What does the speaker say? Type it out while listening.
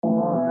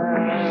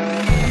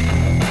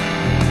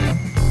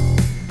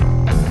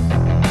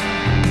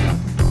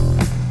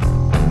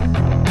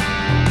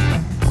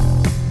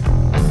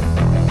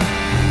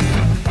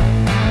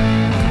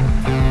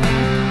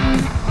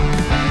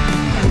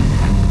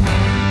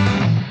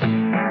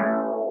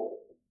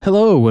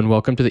Hello and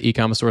welcome to the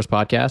Ecommerce Source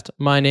podcast.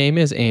 My name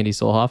is Andy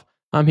Solhoff.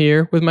 I'm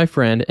here with my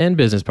friend and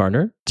business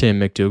partner, Tim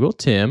McDougall.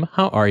 Tim,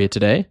 how are you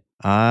today?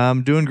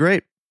 I'm doing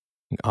great.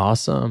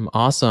 Awesome.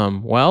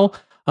 Well,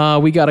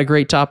 we got a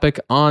great topic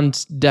on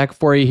deck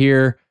for you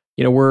here.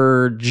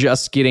 We're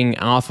just getting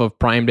off of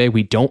Prime Day.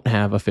 We don't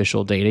have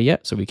official data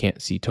yet, so we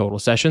can't see total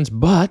sessions.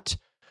 But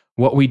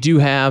what we do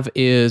have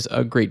is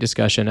a great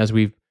discussion. As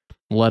we've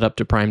led up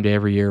to Prime Day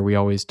every year, we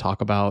always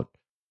talk about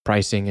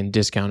pricing and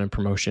discount and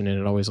promotion, and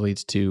it always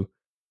leads to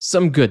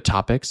some good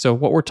topics. So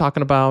what we're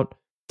talking about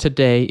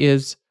today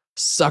is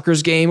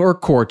sucker's game or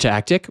core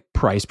tactic,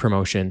 price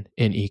promotion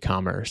in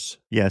e-commerce.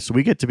 Yeah, so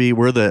we're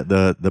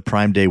the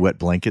Prime Day wet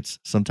blankets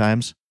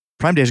sometimes.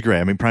 Prime Day is great.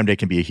 I mean, Prime Day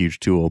can be a huge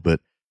tool,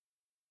 but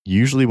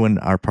usually when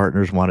our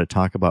partners want to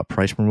talk about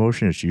price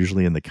promotion, it's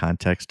usually in the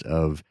context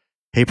of,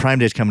 hey, Prime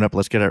Day's coming up.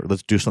 Let's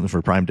do something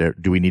for Prime Day.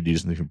 Do we need to do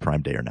something for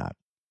Prime Day or not?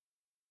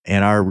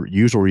 And our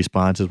usual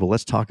response is, well,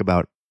 let's talk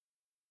about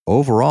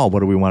overall,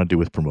 what do we want to do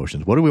with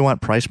promotions? What do we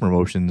want price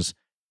promotions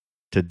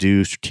to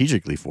do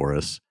strategically for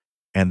us?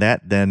 And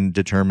that then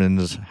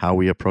determines how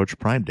we approach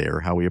Prime Day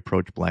or how we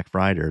approach Black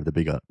Friday or the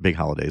big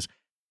holidays.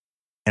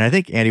 And I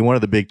think, Andy, one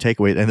of the big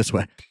takeaways, and this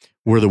way,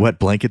 we're the wet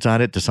blankets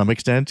on it to some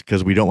extent,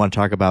 because we don't want to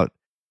talk about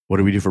what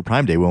do we do for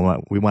Prime Day.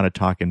 We want to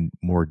talk in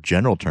more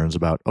general terms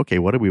about, okay,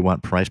 what do we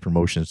want price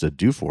promotions to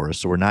do for us?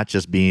 So we're not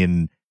just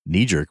being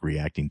knee-jerk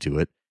reacting to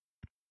it.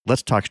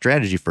 Let's talk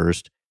strategy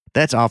first.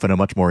 That's often a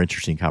much more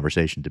interesting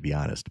conversation, to be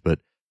honest. But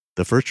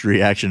the first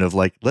reaction of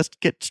let's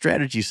get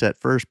strategy set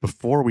first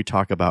before we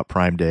talk about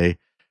Prime Day.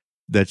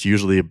 That's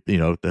usually,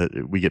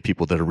 we get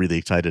people that are really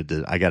excited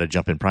I got to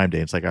jump in Prime Day.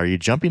 It's like, are you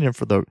jumping in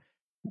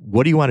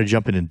what do you want to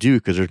jump in and do?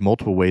 Because there's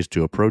multiple ways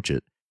to approach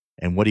it.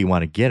 And what do you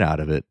want to get out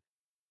of it?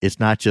 It's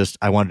not just,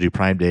 I want to do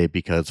Prime Day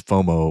because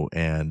FOMO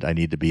and I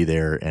need to be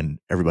there and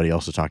everybody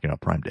else is talking about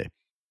Prime Day.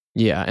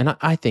 Yeah. And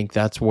I think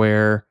that's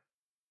where,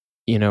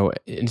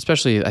 and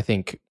especially I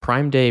think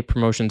Prime Day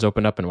promotions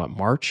opened up in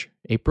March,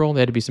 April? They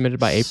had to be submitted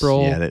by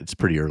April. Yeah, it's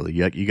pretty early.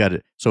 You got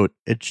it. So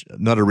it's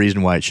another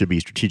reason why it should be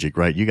strategic,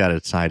 right? You got to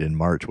decide in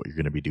March what you're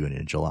going to be doing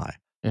in July.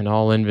 And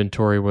all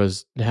inventory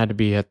had to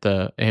be at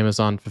the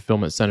Amazon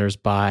fulfillment centers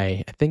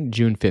by, I think,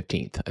 June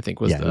 15th. I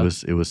think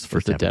it was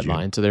first the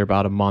deadline. So they're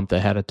about a month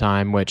ahead of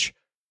time, which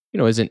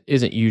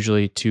isn't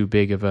usually too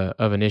big of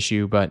an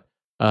issue. But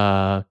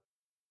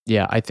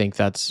yeah, I think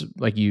that's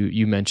like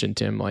you mentioned,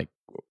 Tim. Like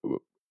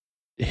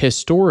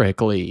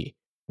historically,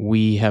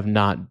 we have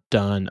not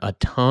done a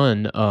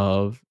ton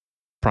of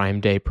Prime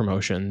Day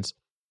promotions,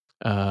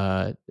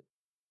 and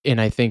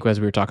I think as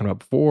we were talking about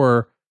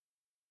before.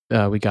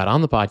 We got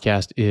on the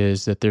podcast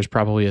is that there's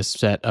probably a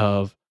set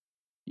of,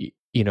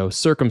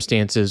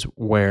 circumstances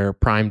where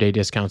Prime Day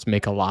discounts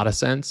make a lot of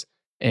sense.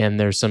 And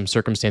there's some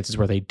circumstances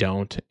where they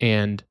don't.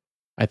 And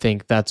I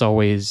think that's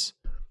always,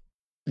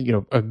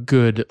 a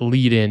good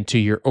lead into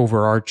your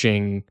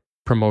overarching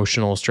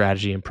promotional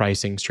strategy and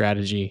pricing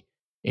strategy.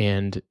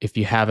 And if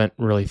you haven't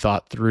really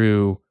thought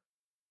through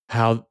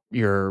how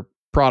your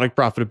product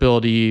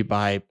profitability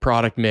by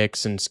product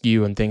mix and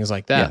SKU and things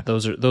like that. Yeah.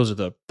 Those are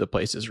the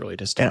places really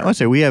to start. And I would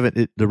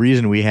say the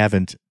reason we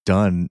haven't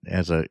done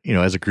as a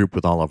group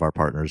with all of our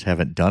partners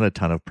haven't done a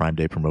ton of Prime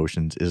Day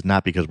promotions is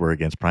not because we're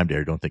against Prime Day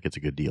or don't think it's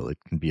a good deal. It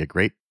can be a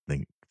great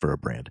thing for a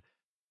brand.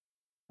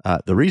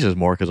 The reason is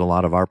more because a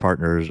lot of our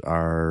partners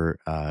are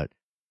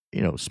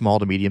small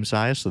to medium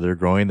size, so they're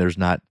growing. There's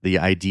not the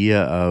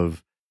idea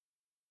of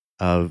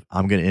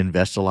I'm going to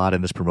invest a lot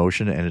in this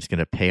promotion and it's going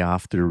to pay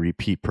off through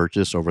repeat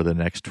purchase over the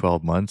next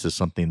 12 months is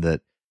something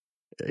that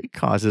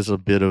causes a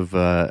bit of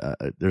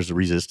there's a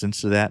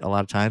resistance to that a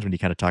lot of times when you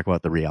kind of talk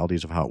about the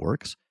realities of how it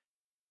works.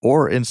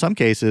 Or in some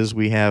cases,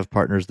 we have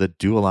partners that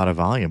do a lot of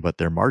volume, but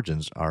their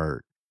margins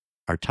are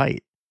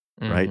tight,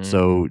 right? Mm-hmm.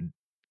 So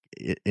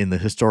in the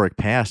historic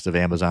past of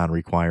Amazon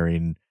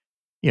requiring,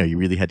 you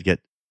really had to get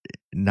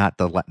not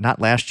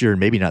last year and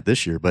maybe not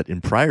this year, but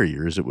in prior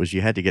years, it was you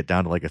had to get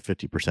down to like a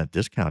 50%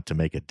 discount to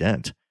make a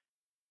dent.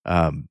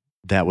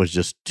 That was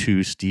just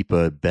too steep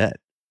a bet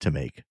to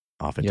make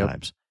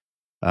oftentimes.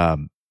 Yep.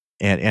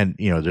 And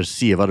there's a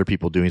sea of other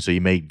people doing, so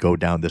you may go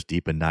down this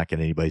deep and not get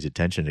anybody's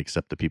attention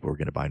except the people who are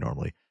going to buy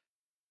normally.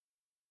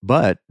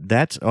 But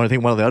I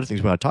think one of the other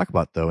things we want to talk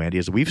about though, Andy,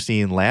 is we've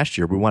seen last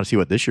year, we want to see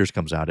what this year's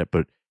comes out at,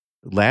 but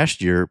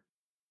last year,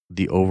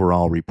 the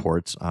overall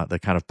reports, the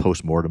kind of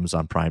postmortems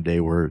on Prime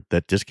Day were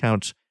that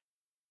discounts,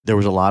 there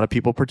was a lot of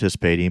people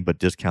participating, but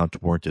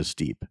discounts weren't as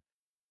steep.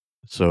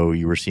 So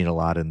you were seeing a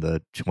lot in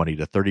the 20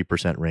 to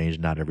 30% range,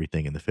 not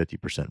everything in the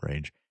 50%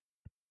 range.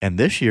 And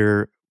this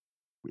year,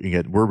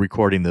 again, we're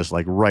recording this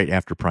like right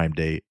after Prime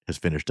Day has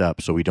finished up.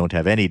 So we don't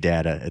have any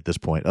data at this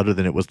point, other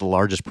than it was the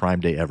largest Prime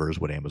Day ever is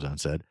what Amazon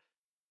said.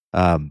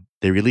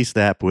 They released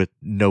that with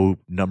no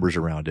numbers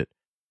around it.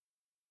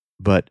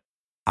 But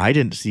I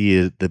didn't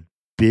see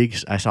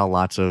I saw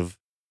lots of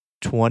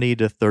 20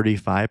 to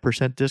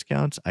 35%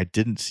 discounts. I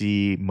didn't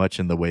see much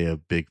in the way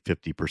of big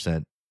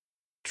 50%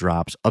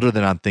 drops, other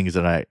than on things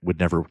that I would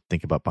never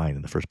think about buying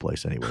in the first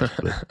place anyways.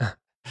 But.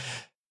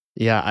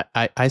 Yeah,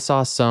 I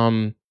saw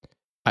some,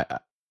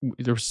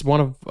 there was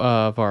one of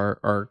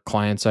our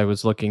clients I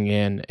was looking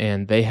in,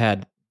 and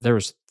there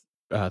was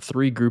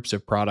three groups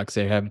of products.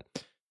 They had,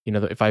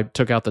 if I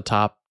took out the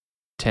top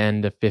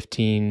 10 to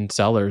 15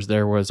 sellers,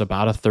 there was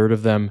about a third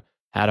of them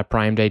had a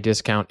Prime Day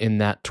discount in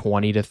that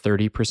 20 to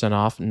 30%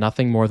 off,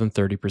 nothing more than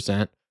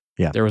 30%.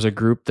 Yeah. There was a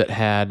group that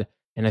had,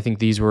 and I think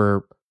these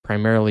were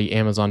primarily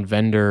Amazon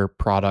vendor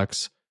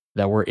products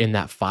that were in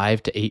that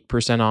 5 to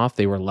 8% off.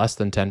 They were less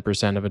than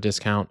 10% of a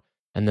discount.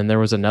 And then there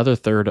was another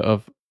third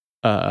of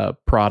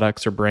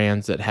products or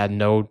brands that had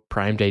no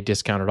Prime Day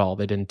discount at all.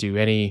 They didn't do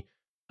any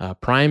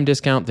Prime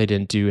discount. They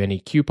didn't do any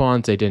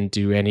coupons. They didn't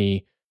do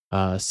any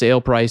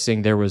sale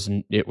pricing.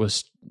 It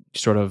was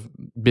sort of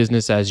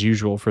business as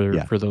usual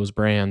for those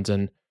brands,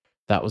 and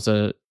it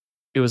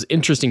was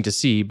interesting to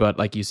see. But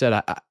like you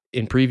said,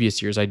 in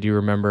previous years, I do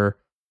remember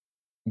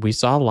we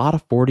saw a lot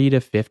of 40 to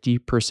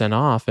 50%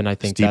 off, and I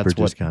think steeper that's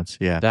what discounts.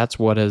 Yeah, that's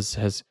what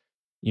has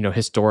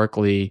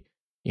historically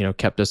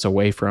kept us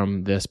away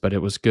from this. But it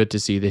was good to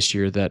see this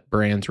year that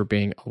brands were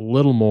being a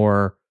little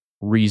more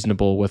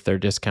reasonable with their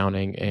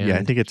discounting. And yeah,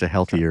 I think it's a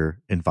healthier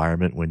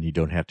environment when you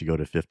don't have to go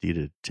to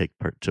 50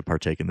 to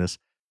partake in this.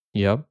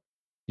 Yep.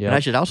 And I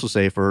should also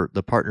say, for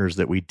the partners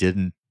that we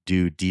didn't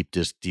do deep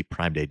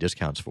Prime Day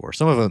discounts for,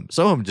 some of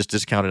them just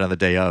discounted on the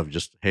day of,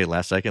 just, hey,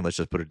 last second, let's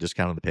just put a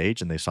discount on the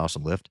page, and they saw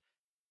some lift.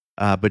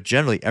 But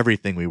generally,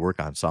 everything we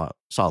work on saw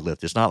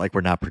lift. It's not like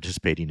we're not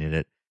participating in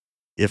it.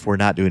 If we're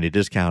not doing a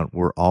discount,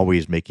 we're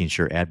always making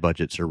sure ad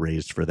budgets are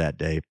raised for that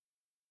day,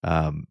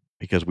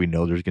 because we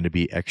know there's going to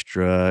be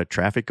extra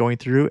traffic going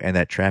through, and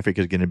that traffic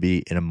is going to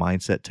be in a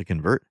mindset to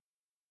convert.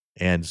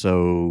 And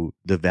so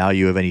the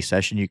value of any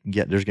session you can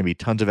get, there's going to be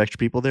tons of extra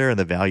people there, and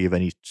the value of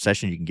any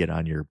session you can get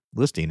on your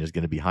listing is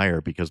going to be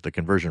higher because the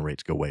conversion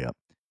rates go way up.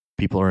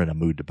 People are in a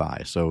mood to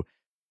buy. So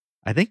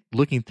I think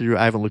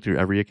I haven't looked through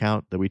every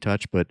account that we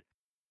touch, but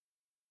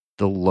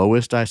the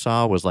lowest I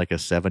saw was like a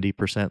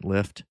 70%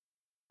 lift,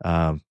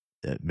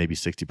 maybe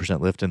 60%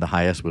 lift, and the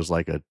highest was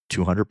like a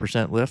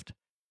 200% lift.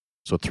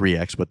 So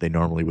 3x what they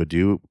normally would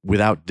do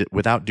without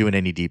doing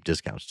any deep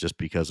discounts, just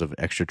because of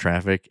extra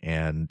traffic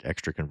and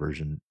extra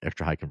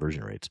high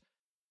conversion rates.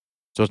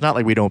 So it's not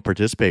like we don't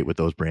participate with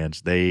those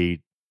brands.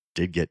 They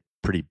did get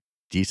pretty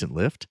decent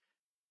lift,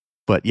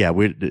 but yeah,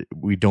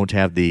 we don't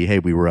have hey,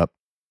 we were up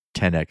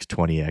 10x,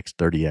 20x,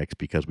 30x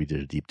because we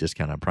did a deep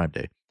discount on Prime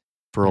Day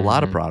for a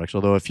lot of products,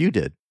 although a few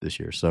did this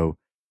year. So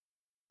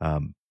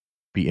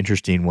be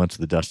interesting once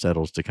the dust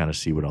settles to kind of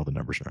see what all the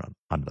numbers are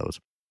on those.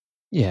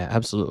 Yeah,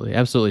 absolutely.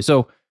 Absolutely.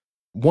 So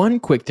one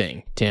quick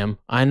thing, Tim,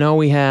 I know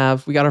we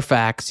got our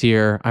facts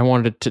here. I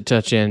wanted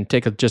to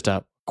take just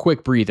a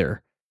quick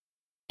breather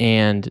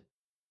and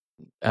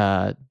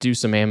do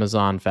some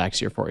Amazon facts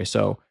here for you.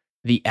 So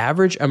the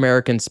average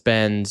American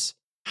spends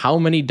how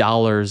many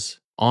dollars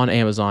on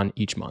Amazon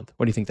each month?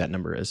 What do you think that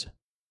number is?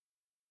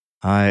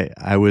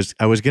 I was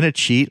going to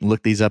cheat and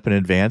look these up in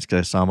advance because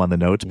I saw them on the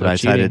notes, but I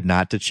decided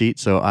not to cheat.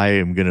 So I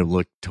am going to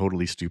look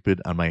totally stupid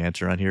on my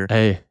answer on here.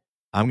 Hey,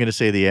 I'm going to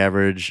say the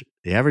average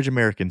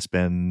American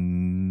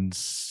spends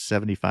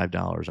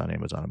 $75 on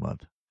Amazon a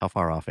month. How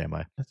far off am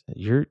I?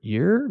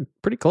 You're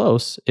pretty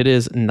close. It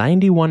is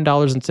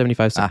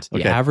 $91.75.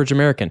 Okay. The average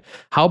American.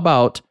 How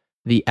about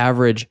the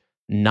average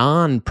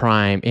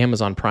non-Prime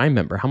Amazon Prime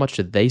member? How much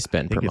did they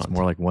spend per month? It's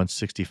more like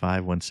 $165,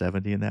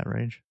 $170 in that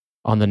range.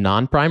 On the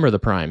non-Prime or the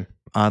Prime?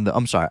 I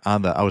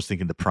was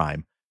thinking the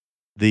Prime.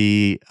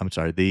 The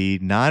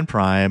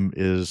non-Prime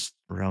is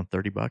around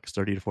 $30, $30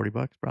 to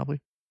 $40 probably.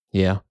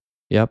 Yeah.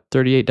 Yep,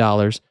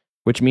 $38,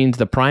 which means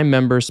the Prime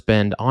members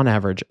spend on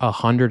average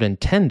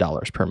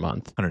 $110 per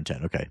month.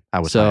 $110, okay. I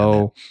was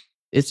so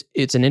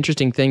it's an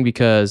interesting thing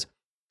because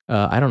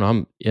I don't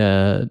know.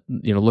 I'm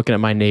looking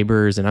at my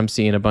neighbors and I'm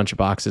seeing a bunch of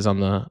boxes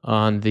on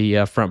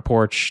the front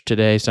porch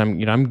today. So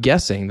I'm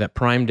guessing that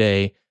Prime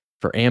Day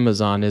for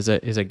Amazon is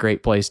a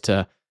great place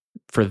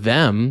for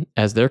them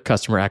as their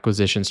customer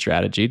acquisition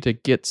strategy to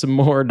get some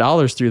more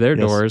dollars through their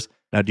doors.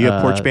 Now, do you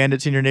have porch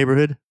bandits in your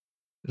neighborhood?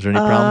 Is there any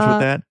problems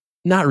with that?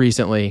 Not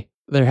recently.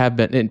 There have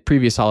been in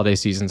previous holiday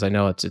seasons. I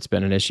know it's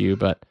been an issue,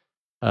 but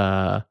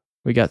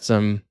we got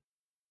some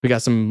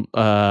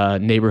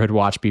neighborhood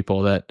watch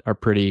people that are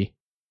pretty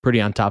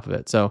on top of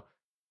it. So,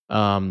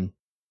 and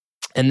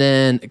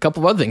then a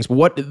couple of other things.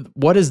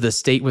 What is the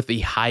state with the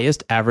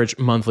highest average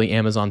monthly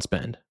Amazon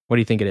spend? What do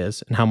you think it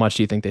is, and how much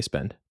do you think they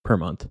spend per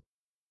month?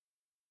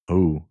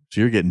 Oh, so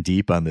you're getting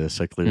deep on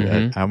this.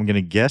 I'm going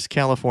to guess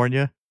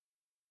California.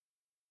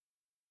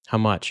 How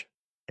much?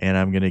 And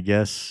I'm going to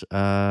guess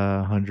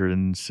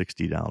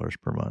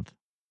 $160 per month.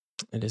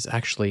 It is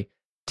actually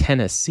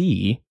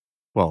Tennessee.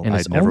 Well,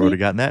 I never would have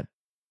gotten that.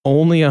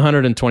 Only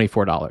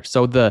 $124.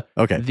 So the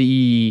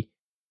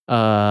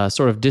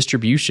sort of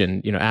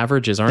distribution,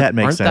 averages aren't that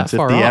makes sense. That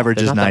far if the off.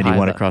 average is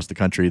 91 across the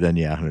country, then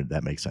yeah,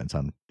 that makes sense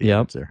on the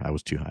average there. I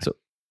was too high.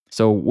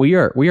 So we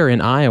are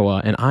in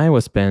Iowa, and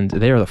Iowa spends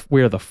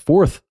we are the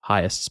fourth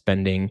highest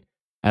spending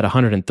at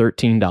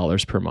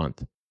 $113 per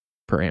month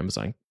per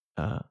Amazon.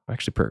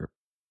 Actually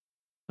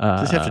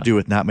Does this have to do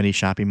with not many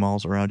shopping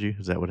malls around you?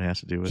 Is that what it has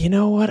to do with? You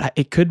know what?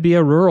 It could be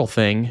a rural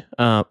thing.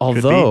 Could be.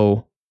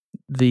 Although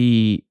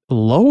the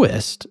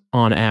lowest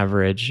on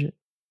average,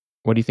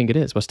 what do you think it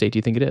is? What state do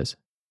you think it is?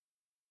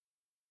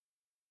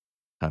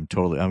 I'll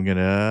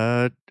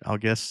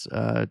guess,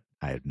 I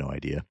have no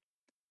idea.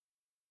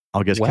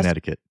 I'll guess West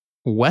Connecticut.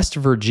 West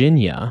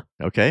Virginia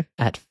Okay.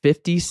 at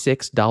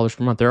 $56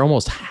 per month. They're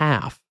almost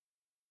half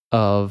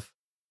of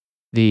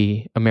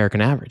the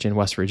American average in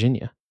West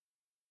Virginia.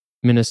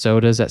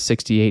 Minnesota's at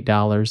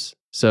 $68.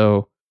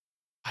 So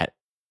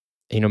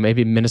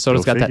maybe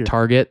Minnesota's Go got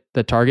figure.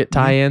 the Target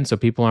tie-in, so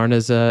people aren't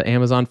as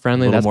Amazon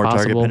friendly. A little That's more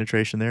possible. Target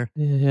penetration there.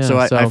 Yeah, so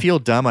I feel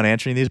dumb on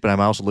answering these, but I'm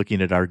also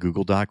looking at our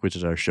Google Doc, which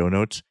is our show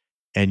notes,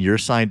 and you're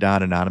signed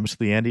on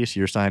anonymously, Andy. So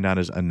you're signed on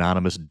as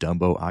Anonymous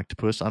Dumbo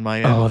Octopus on my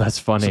end. Oh, that's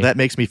funny. So that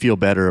makes me feel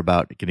better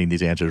about getting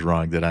these answers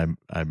wrong. That I'm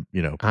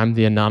I'm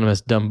the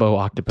anonymous Dumbo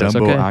Octopus.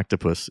 Dumbo Okay.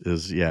 Octopus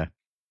is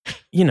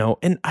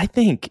And I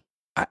think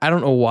I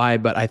don't know why,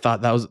 but I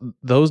thought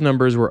those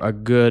numbers were a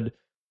good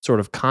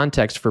sort of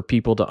context for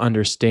people to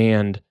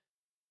understand.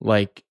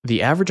 Like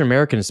the average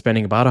American is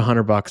spending about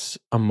 $100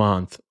 a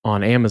month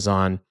on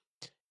Amazon.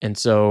 And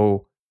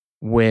so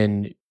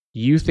when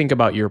you think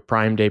about your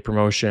Prime Day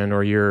promotion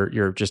or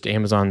your just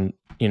Amazon,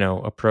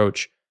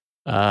 approach,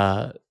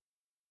 how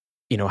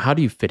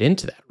do you fit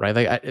into that? Right.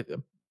 Like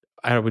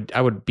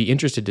I would be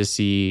interested to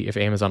see if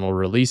Amazon will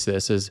release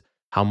this, is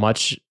how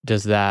much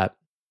does that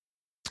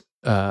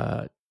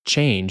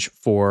change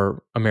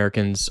for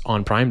Americans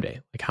on Prime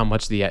Day? Like how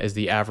much is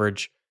the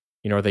average,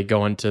 are they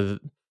going to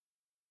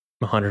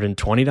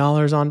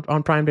 $120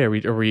 on Prime Day? Are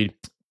we?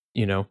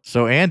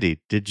 So Andy,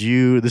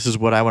 this is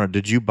what I wanted.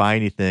 Did you buy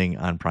anything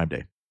on Prime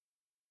Day?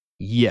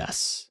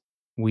 Yes.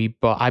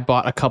 I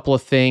bought a couple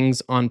of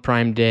things on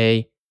Prime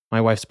Day.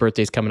 My wife's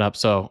birthday's coming up,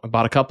 so I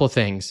bought a couple of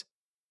things.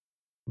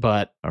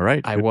 But all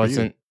right, I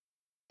wasn't.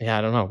 Yeah,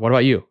 I don't know. What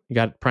about you? You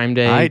got Prime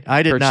Day?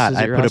 I did not.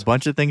 I put house? A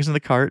bunch of things in the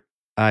cart.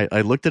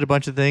 I looked at a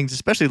bunch of things,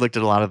 especially looked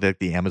at a lot of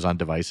the Amazon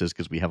devices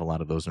because we have a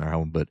lot of those in our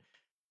home. But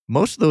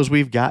most of those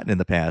we've gotten in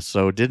the past,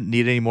 so didn't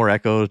need any more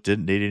Echoes,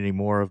 didn't need any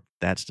more of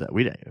that stuff.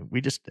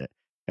 We just,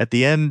 at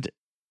the end,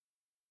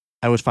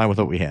 I was fine with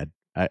what we had.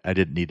 I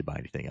didn't need to buy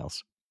anything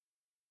else.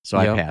 So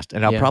I passed.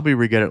 And I'll probably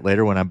regret it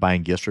later when I'm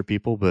buying gifts for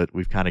people, but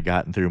we've kind of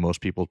gotten through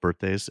most people's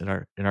birthdays in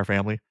our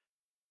family.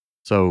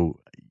 So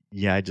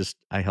yeah,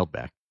 I held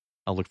back.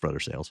 I'll look for other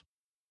sales.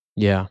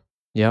 Yeah.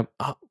 Yep.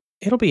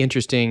 It'll be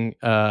interesting.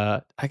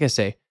 Like I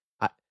say,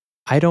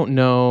 I don't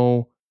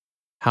know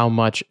how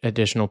much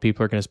additional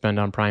people are going to spend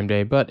on Prime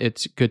Day, but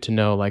it's good to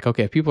know, like,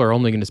 okay, if people are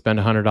only going to spend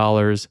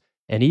 $100,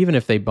 and even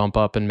if they bump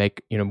up and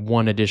make,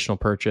 one additional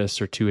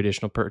purchase or two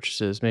additional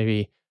purchases,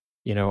 maybe,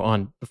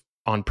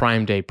 on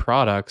Prime Day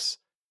products,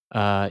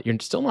 you're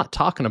still not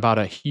talking about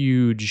a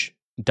huge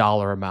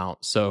dollar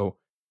amount. So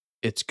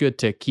it's good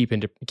to keep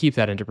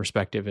that into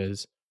perspective.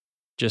 Is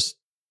just,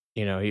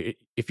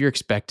 if you're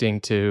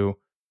expecting to,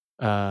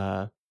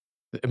 the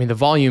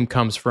volume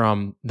comes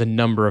from the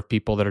number of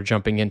people that are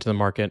jumping into the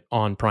market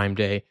on Prime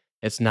Day.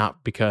 It's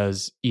not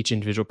because each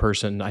individual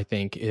person, I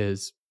think,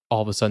 is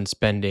all of a sudden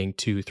spending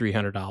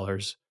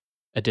 $200-$300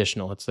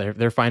 additional. It's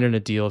they're finding a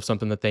deal of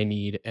something that they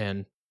need,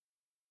 and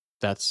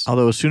that's.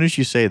 Although as soon as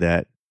you say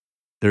that,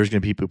 there's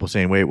going to be people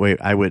saying, "Wait,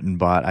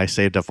 I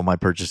saved up on my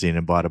purchasing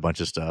and bought a bunch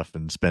of stuff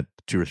and spent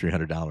 $200 or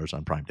 $300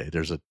 on Prime Day."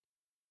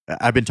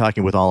 I've been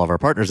talking with all of our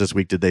partners this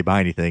week. Did they buy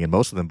anything? And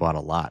most of them bought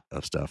a lot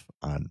of stuff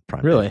on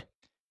Prime Day. Really?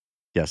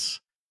 Yes.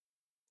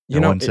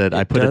 One said,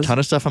 I put a ton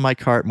of stuff in my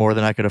cart, more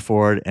than I could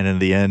afford. And in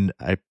the end,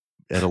 at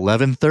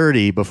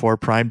 11:30, before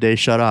Prime Day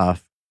shut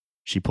off,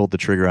 she pulled the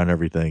trigger on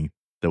everything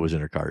that was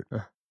in her cart.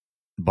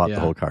 Bought the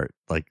whole cart.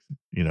 Like,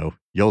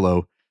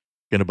 YOLO,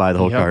 going to buy the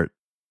whole cart,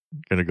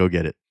 going to go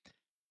get it.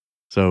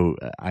 So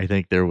I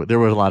think there was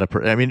a lot of,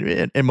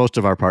 and most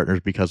of our partners,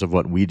 because of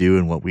what we do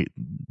and what we,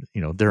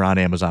 they're on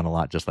Amazon a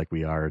lot, just like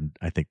we are. And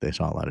I think they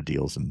saw a lot of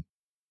deals and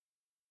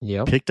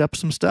picked up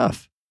some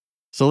stuff.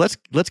 So let's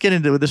get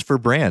into this for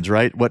brands,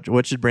 right?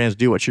 What should brands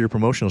do? What should your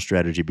promotional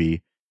strategy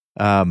be?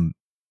 And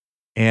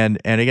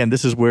again,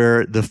 this is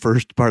where the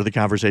first part of the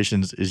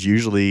conversations is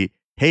usually,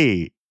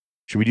 hey,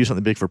 should we do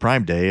something big for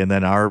Prime Day? And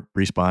then our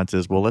response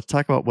is, well, let's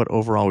talk about what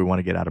overall we want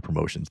to get out of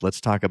promotions. Let's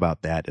talk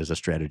about that as a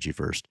strategy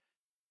first.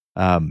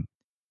 And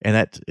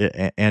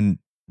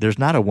there's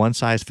not a one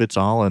size fits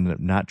all, and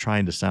not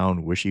trying to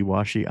sound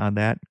wishy-washy on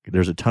that.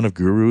 There's a ton of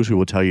gurus who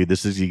will tell you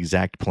this is the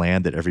exact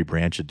plan that every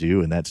brand should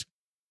do. And that's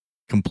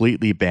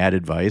completely bad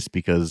advice,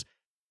 because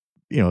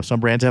some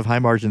brands have high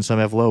margins, some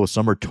have low,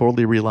 some are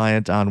totally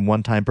reliant on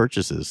one-time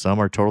purchases, some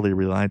are totally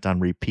reliant on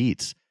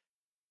repeats.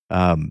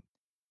 Some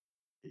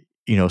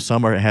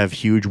have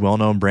huge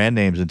well-known brand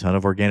names and ton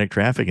of organic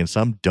traffic, and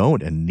some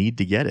don't and need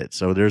to get it.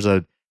 So there's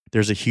a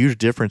huge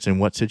difference in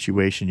what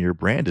situation your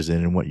brand is in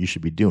and what you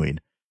should be doing,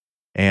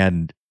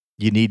 and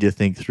you need to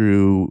think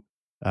through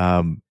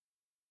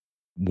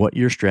what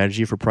your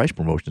strategy for price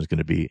promotion is going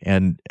to be.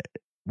 And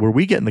where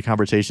we get in the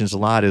conversations a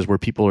lot is where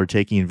people are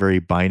taking very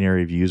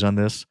binary views on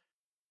this,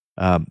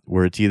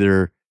 where it's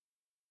either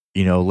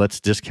let's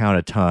discount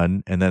a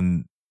ton and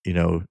then,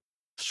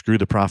 screw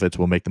the profits.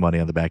 We'll make the money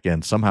on the back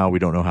end. Somehow we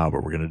don't know how,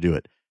 but we're going to do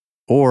it.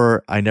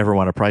 Or I never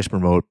want to price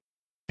promote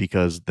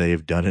because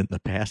they've done it in the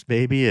past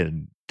maybe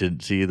and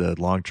didn't see the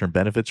long-term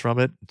benefits from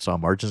it, saw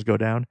margins go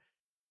down.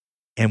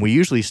 And we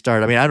usually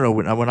start, I mean, I don't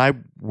know, when I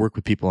work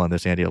with people on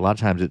this, Andy, a lot of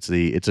times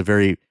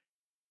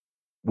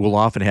we'll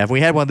often have,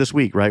 we had one this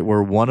week, right,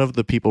 where one of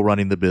the people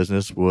running the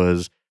business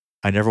was,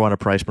 I never want to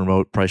price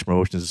promote. Price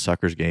promotion is a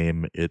sucker's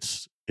game.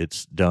 It's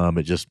dumb.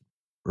 It just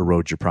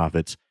erodes your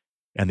profits.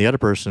 And the other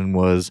person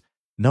was,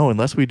 no,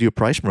 unless we do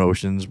price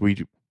promotions,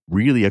 we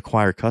really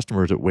acquire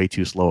customers at way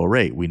too slow a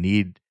rate. We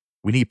need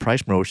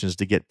price promotions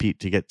to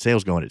get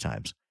sales going at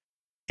times.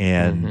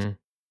 And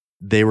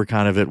they were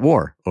kind of at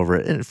war over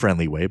it in a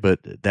friendly way, but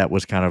that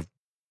was kind of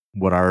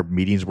what our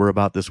meetings were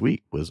about this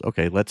week was,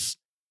 okay, let's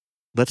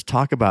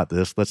talk about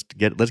this. Let's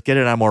get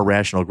it on more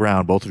rational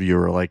ground. Both of you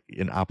are like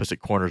in opposite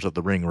corners of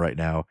the ring right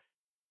now.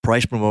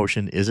 Price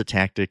promotion is a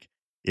tactic.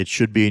 It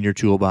should be in your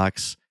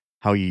toolbox.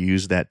 How you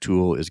use that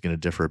tool is going to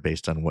differ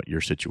based on what your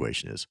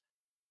situation is.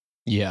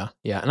 Yeah.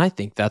 And I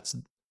think that's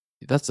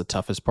the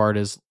toughest part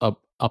is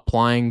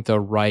applying the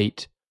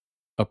right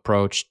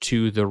approach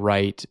to the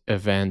right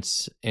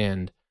events.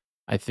 And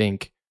I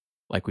think,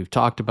 like we've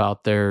talked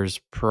about,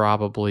 there's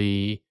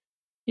probably,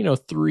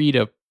 3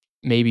 to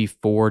maybe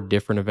 4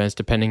 different events,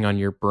 depending on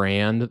your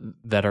brand,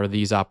 that are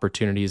these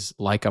opportunities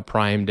like a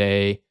Prime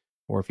Day,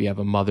 or if you have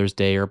a Mother's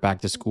Day or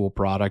back to school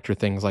product or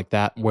things like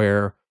that,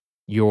 where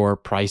your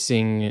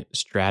pricing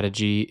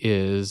strategy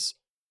is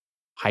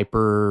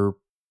hyper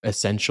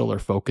essential or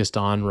focused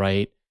on,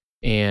 right?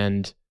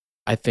 And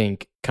I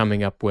think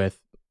coming up with,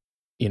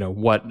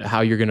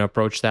 how you're going to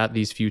approach that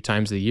these few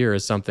times a year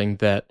is something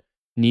that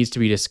needs to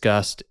be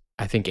discussed,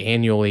 I think,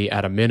 annually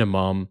at a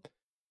minimum,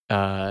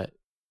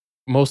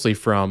 mostly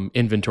from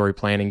inventory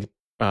planning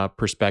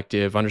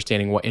perspective,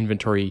 understanding what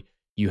inventory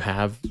you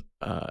have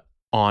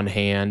on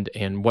hand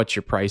and what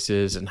your price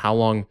is and how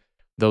long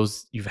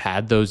you've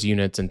had those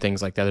units and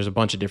things like that. There's a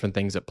bunch of different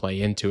things that play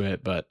into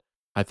it, but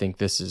I think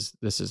this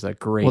is a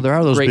great, well, there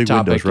are those great big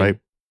topic, windows, right?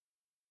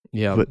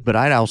 Yeah. But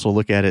I'd also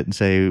look at it and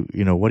say,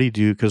 what do you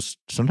do? Because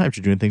sometimes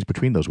you're doing things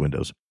between those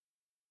windows.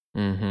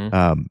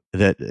 And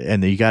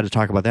you got to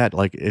talk about that.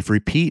 Like if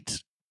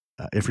repeat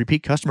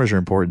customers are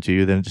important to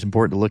you, then it's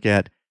important to look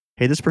at,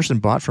 hey, this person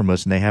bought from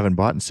us and they haven't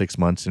bought in 6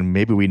 months, and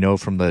maybe we know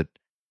from the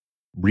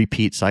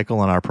repeat cycle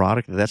on our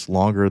product that's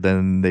longer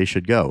than they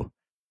should go.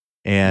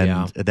 And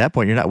at that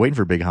point, you're not waiting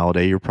for a big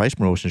holiday. Your price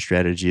promotion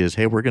strategy is,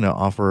 hey, we're going to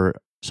offer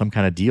some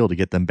kind of deal to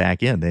get them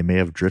back in. They may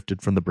have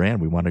drifted from the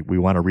brand. We want to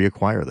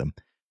reacquire them.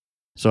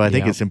 So I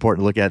think it's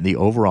important to look at in the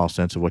overall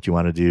sense of what you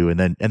want to do, and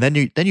then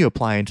you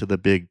apply into the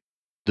big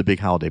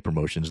holiday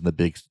promotions and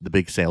the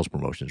big sales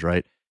promotions,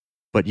 right?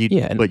 But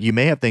you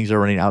may have things that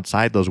are running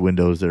outside those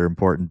windows that are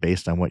important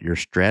based on what your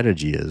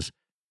strategy is,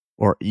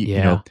 or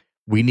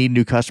we need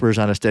new customers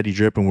on a steady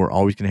drip, and we're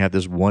always going to have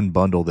this one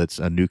bundle that's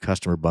a new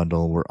customer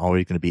bundle, and we're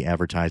always going to be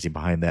advertising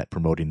behind that,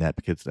 promoting that,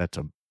 because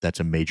that's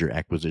a major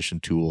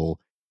acquisition tool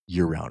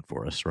year round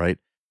for us, right?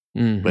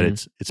 But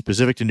it's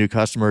specific to new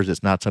customers.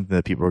 It's not something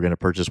that people are going to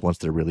purchase once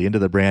they're really into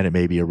the brand. It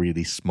may be a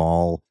really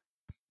small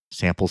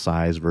sample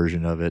size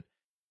version of it.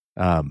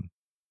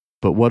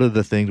 But what are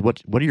the things?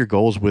 What are your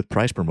goals with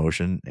price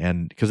promotion?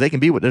 And because they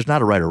can be there's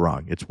not a right or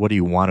wrong. It's what do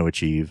you want to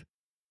achieve,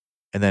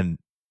 and then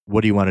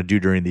what do you want to do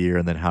during the year,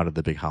 and then how do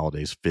the big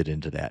holidays fit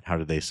into that? How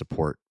do they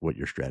support what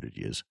your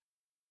strategy is?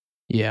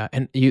 Yeah,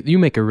 and you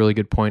make a really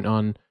good point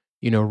on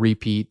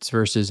repeats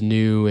versus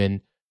new.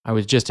 And I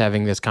was just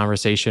having this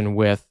conversation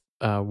with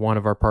one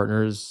of our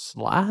partners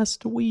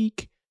last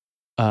week.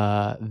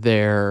 We've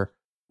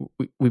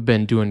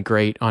been doing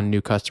great on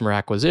new customer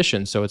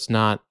acquisition, so it's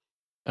not.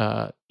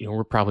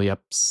 We're probably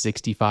up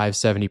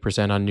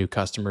 65-70% on new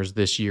customers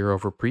this year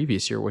over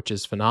previous year, which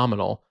is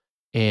phenomenal.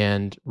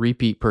 And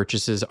repeat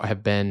purchases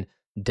have been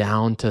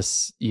down to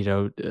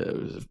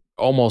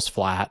almost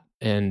flat,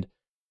 and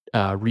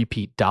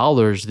repeat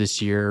dollars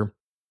this year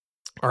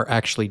are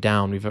actually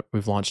down.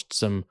 We've launched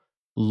some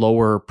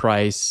lower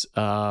price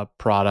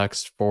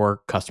products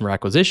for customer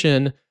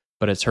acquisition,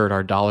 but it's hurt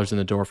our dollars in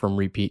the door from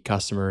repeat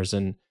customers.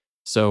 And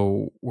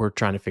so we're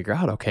trying to figure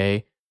out,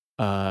 okay,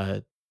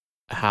 at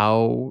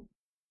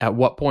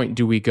what point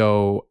do we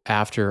go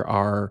after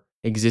our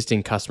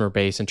existing customer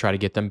base and try to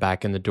get them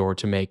back in the door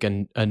to make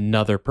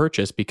another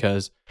purchase?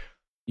 Because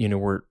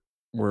we're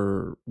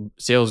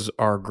sales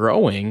are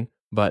growing,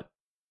 but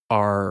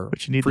you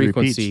need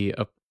frequency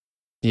of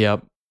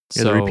the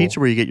repeats are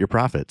where you get your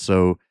profit.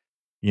 So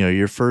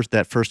your first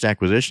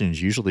acquisition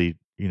is usually,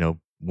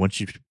 once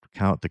you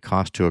count the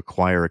cost to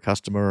acquire a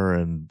customer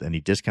and any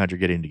discount you're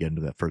getting to get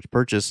into that first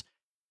purchase,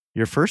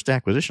 your first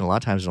acquisition a lot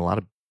of times in a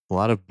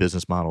lot of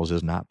business models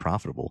is not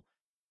profitable.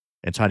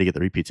 And trying to get the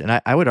repeats. And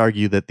I would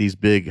argue that these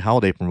big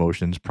holiday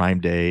promotions,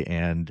 Prime Day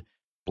and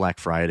Black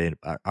Friday,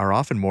 are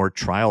often more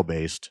trial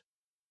based.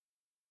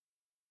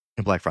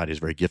 And Black Friday is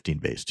very gifting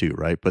based too,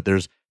 right? But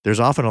there's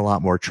often a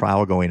lot more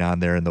trial going on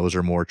there, and those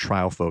are more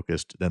trial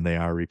focused than they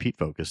are repeat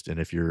focused. And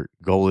if your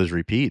goal is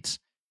repeats,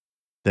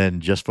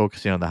 then just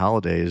focusing on the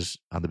holidays,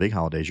 on the big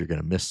holidays, you're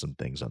going to miss some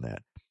things on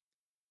that.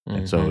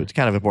 And so Hmm. it's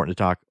kind of important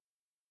to talk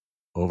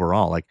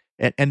overall, like,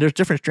 and there's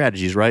different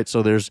strategies, right?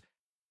 So there's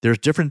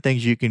different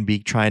things you can be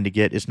trying to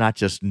get. It's not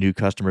just new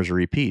customers or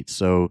repeats.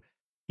 So,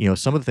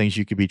 some of the things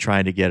you could be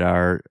trying to get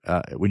are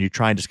when you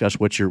try and discuss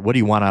what do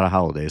you want out of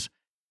holidays,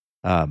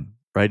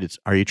 right?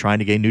 Are you trying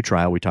to gain new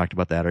trial? We talked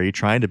about that. Are you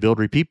trying to build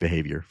repeat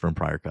behavior from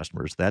prior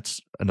customers?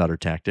 That's another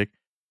tactic.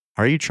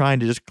 Are you trying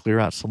to just clear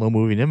out slow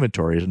moving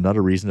inventory? Is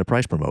another reason to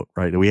price promote,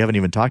 right? We haven't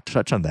even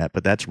touched on that,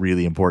 but that's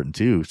really important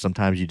too.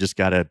 Sometimes you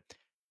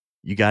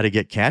got to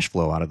get cash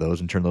flow out of those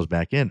and turn those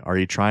back in. Are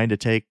you trying to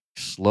take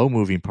slow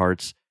moving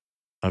parts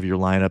of your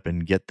lineup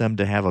and get them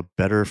to have a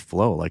better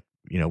flow? Like,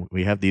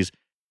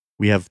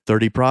 we have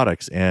 30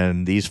 products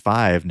and these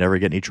 5 never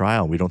get any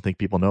trial. We don't think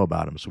people know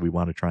about them. So we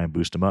want to try and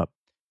boost them up.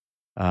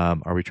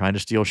 Are we trying to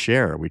steal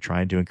share? Are we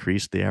trying to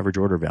increase the average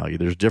order value?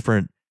 There's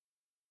different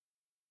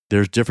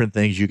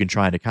things you can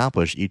try and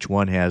accomplish. Each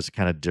one has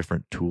kind of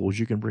different tools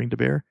you can bring to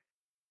bear.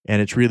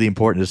 And it's really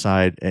important to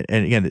decide.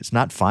 And again, it's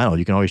not final.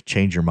 You can always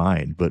change your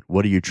mind. But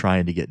what are you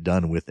trying to get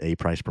done with a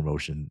price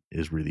promotion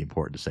is really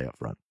important to say up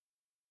front.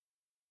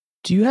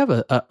 Do you have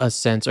a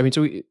sense? I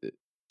mean,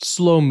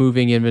 slow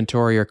moving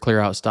inventory or clear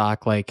out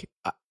stock. Like,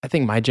 I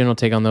think my general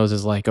take on those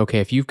is like, okay,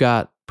 if you've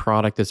got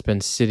product that's been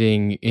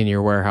sitting in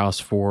your warehouse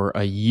for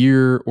a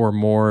year or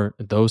more,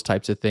 those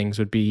types of things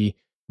would be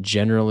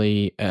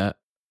generally a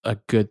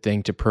good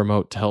thing to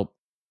promote to help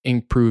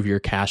improve your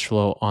cash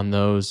flow on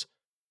those.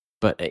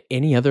 But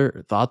any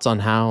other thoughts on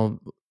how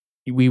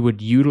we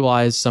would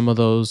utilize some of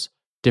those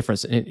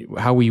different,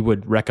 how we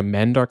would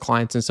recommend our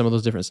clients in some of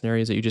those different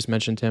scenarios that you just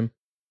mentioned, Tim?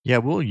 Yeah,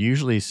 we'll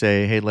usually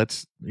say, hey,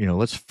 let's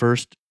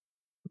first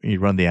you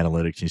run the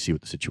analytics and you see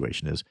what the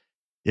situation is.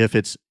 If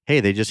it's, hey,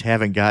 they just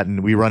haven't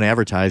gotten, we run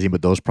advertising,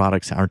 but those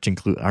products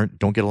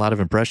don't get a lot of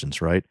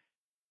impressions, right?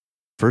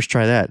 First,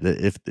 try that.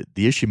 If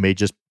the issue may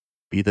just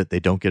be that they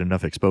don't get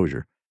enough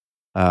exposure.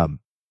 Um,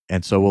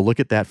 and so we'll look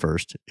at that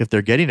first. If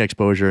they're getting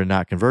exposure and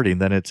not converting,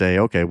 then it's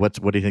okay, what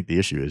do you think the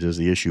issue is? Is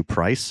the issue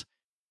price?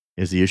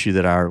 Is the issue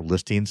that our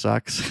listing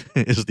sucks?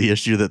 Is the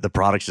issue that the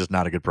product's just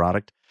not a good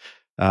product?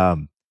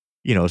 Um,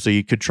 so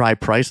you could try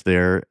price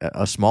there,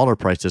 a smaller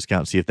price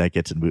discount, see if that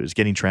gets it moved. It's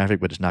getting traffic,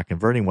 but it's not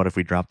converting. What if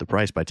we drop the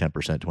price by 10%,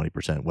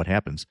 20%? What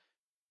happens?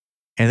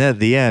 And then at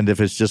the end,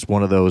 if it's just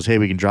one of those, hey,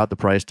 we can drop the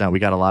price down. We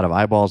got a lot of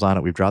eyeballs on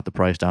it. We've dropped the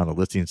price down. The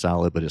listing's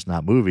solid, but it's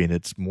not moving.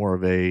 It's more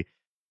of a,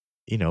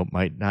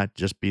 might not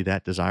just be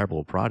that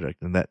desirable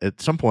project. And that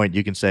at some point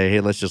you can say, hey,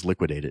 let's just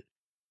liquidate it.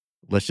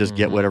 Let's just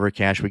get Mhm. whatever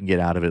cash we can get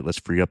out of it. Let's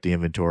free up the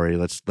inventory.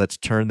 Let's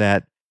turn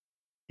that,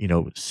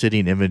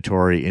 sitting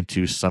inventory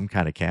into some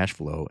kind of cash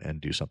flow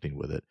and do something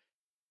with it.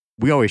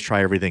 We always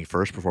try everything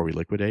first before we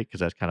liquidate because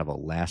that's kind of a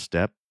last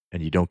step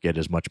and you don't get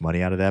as much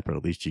money out of that, but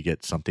at least you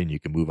get something you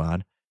can move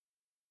on.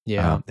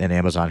 Yeah. And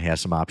Amazon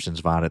has some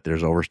options on it.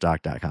 There's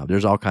overstock.com.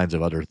 There's all kinds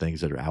of other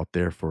things that are out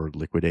there for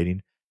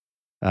liquidating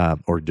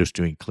or just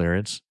doing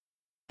clearance.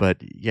 But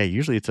yeah,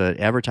 usually it's a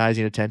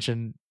advertising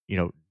attention.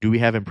 Do we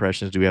have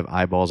impressions? Do we have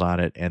eyeballs on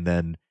it? And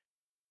then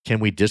can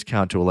we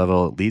discount to a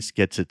level at least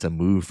gets it to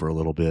move for a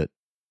little bit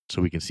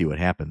so we can see what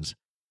happens?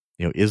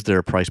 Is there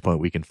a price point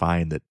we can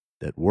find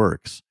that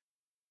works?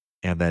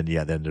 And then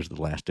then there's the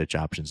last ditch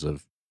options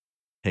of,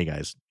 hey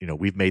guys,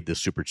 we've made this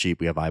super cheap.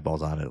 We have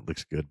eyeballs on it. It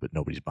looks good, but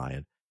nobody's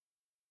buying.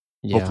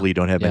 Yeah. Hopefully you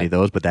don't have many Yeah. of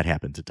those, but that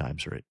happens at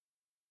times, right?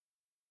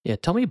 Yeah.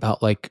 Tell me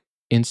about like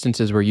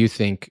instances where you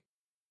think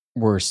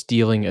where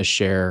stealing a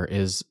share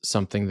is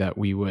something that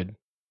we would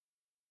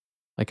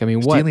like. I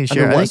mean, Stealing under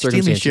share. I what think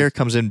stealing share circumstances?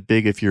 comes in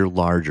big if you're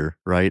larger,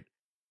 right?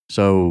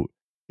 So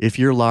if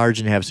you're large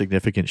and have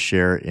significant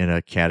share in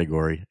a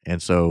category,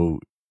 and so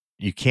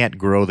you can't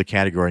grow the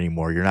category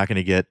anymore, you're not going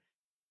to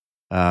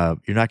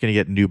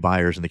get new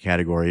buyers in the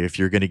category. If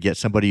you're going to get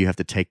somebody, you have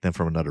to take them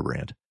from another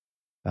brand.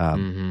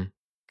 Mm-hmm.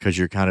 Because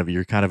you're kind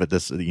of at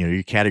this,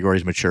 your category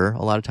is mature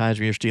a lot of times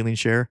when you're stealing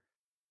share.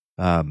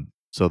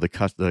 So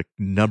the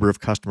number of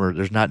customers,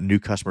 there's not new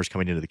customers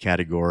coming into the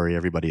category.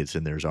 Everybody that's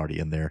in there is already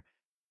in there.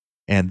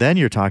 And then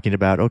you're talking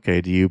about,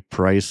 okay, do you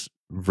price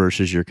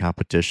versus your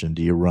competition?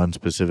 Do you run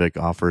specific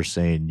offers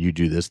saying you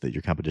do this that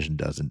your competition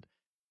doesn't?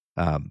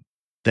 Um,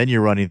 then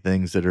you're running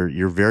things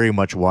you're very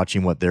much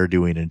watching what they're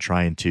doing and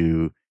trying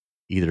to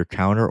either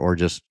counter or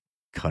just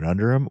cut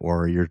under them,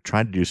 or you're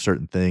trying to do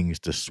certain things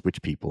to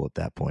switch people at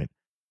that point.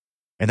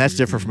 And that's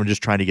different Mm-hmm. from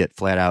just trying to get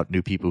flat out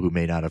new people who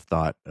may not have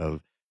thought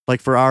of,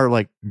 like for our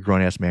like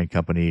grown ass man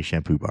company,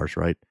 shampoo bars,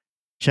 right?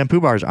 Shampoo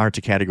bars aren't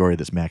a category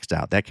that's maxed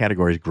out. That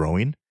category is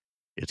growing.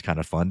 It's kind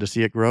of fun to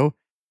see it grow,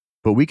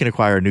 but we can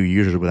acquire new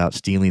users without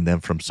stealing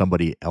them from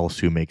somebody else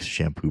who makes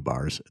shampoo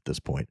bars at this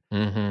point.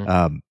 Mm-hmm.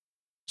 Um,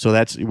 so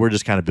we're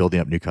just kind of building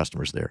up new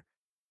customers there.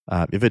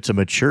 If it's a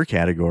mature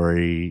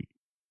category,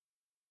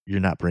 you're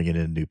not bringing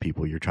in new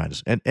people. You're trying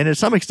to, and to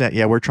some extent,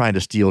 yeah, we're trying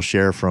to steal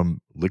share from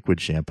liquid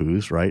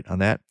shampoos, right? On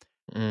that,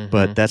 Mm-hmm.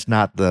 but that's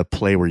not the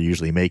play we're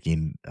usually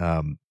making.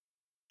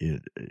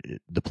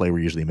 The play we're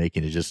usually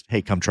making is just,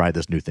 hey, come try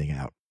this new thing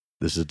out.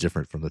 This is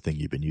different from the thing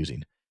you've been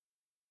using.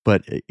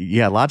 But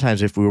yeah, a lot of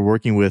times if we were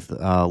working with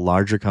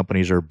larger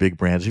companies or big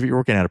brands, if you're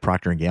working at a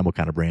Procter and Gamble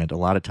kind of brand, a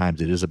lot of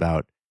times it is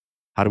about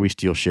how do we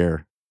steal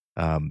share.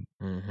 Um,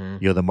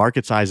 Mm-hmm. the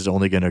market size is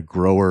only going to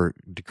grow or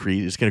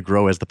decrease. It's going to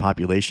grow as the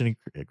population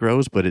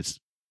grows, but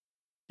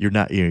you're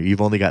not,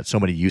 you've only got so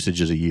many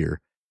usages a year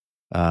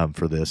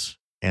for this.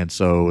 And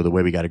so the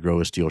way we got to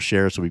grow is steal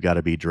share. So we've got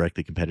to be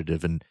directly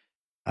competitive. And,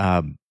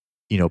 um,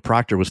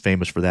 Procter was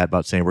famous for that,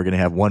 about saying we're going to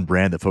have one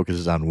brand that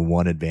focuses on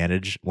one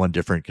advantage, one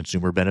different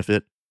consumer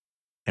benefit,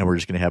 and we're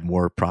just going to have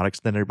more products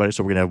than everybody.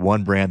 So we're going to have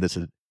one brand that's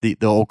the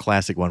old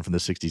classic one from the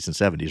 60s and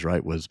 70s,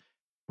 right? Was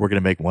we're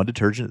going to make one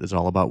detergent that's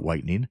all about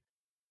whitening.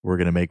 We're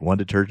going to make one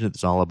detergent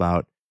that's all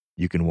about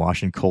you can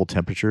wash in cold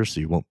temperatures so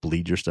you won't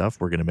bleed your stuff.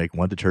 We're going to make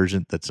one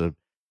detergent that's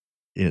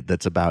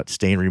about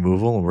stain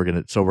removal, and we're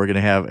going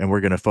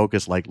to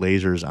focus like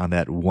lasers on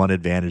that one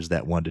advantage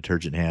that one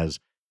detergent has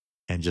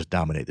and just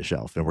dominate the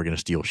shelf, and we're going to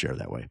steal share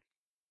that way.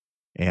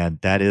 And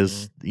that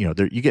is, you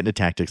get into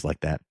tactics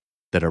like that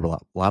are a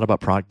lot about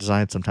product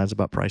design, sometimes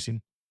about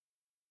pricing.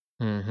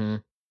 Mm-hmm.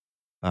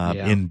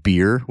 Yeah. In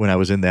beer, when I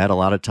was in that, a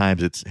lot of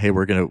times it's, hey,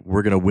 we're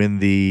gonna win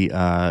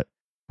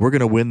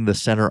the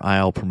center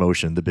aisle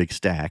promotion, the big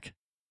stack.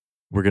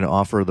 We're gonna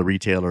offer the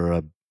retailer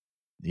a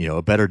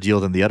better deal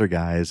than the other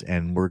guys,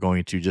 and we're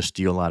going to just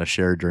steal a lot of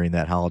share during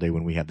that holiday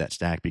when we have that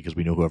stack, because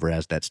we know whoever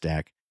has that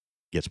stack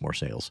gets more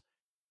sales.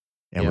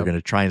 And we're going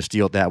to try and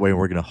steal it that way, and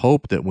we're going to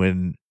hope that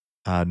when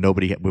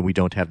we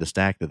don't have the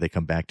stack, that they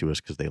come back to us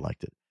because they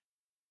liked it.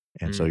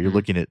 And so you're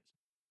looking at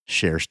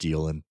share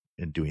steal and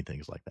doing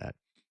things like that.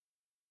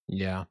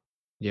 Yeah.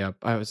 Yeah.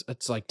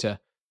 It's like to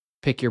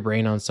pick your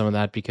brain on some of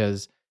that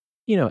because,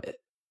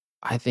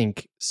 I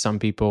think some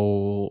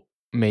people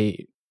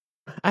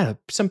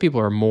some people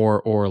are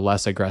more or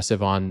less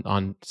aggressive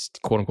on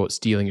quote unquote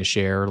stealing a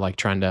share, like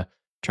trying to,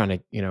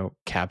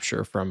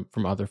 capture from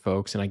other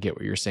folks. And I get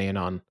what you're saying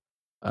on,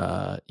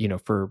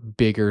 for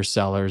bigger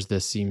sellers,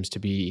 this seems to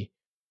be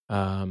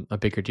a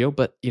bigger deal.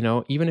 But,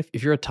 even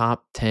if you're a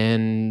top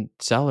 10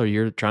 seller,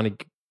 you're trying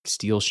to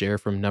steal share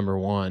from number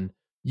one.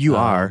 You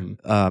are,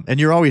 and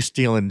you're always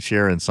stealing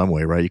share in some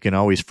way, right? You can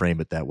always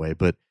frame it that way,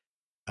 but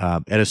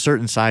at a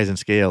certain size and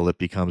scale, it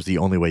becomes the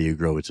only way you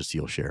grow is to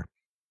steal share.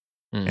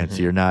 And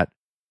so you're not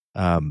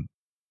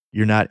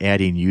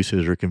adding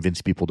uses or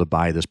convince people to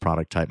buy this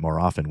product type more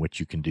often, which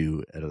you can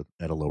do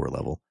at a lower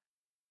level.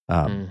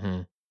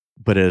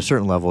 But at a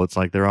certain level, it's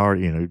like there are,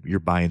 your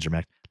buy-ins are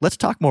max. Let's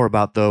talk more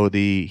about though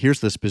here's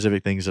the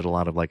specific things that a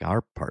lot of like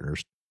our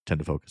partners tend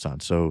to focus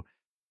on. So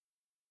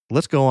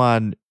let's go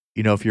on.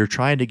 If you're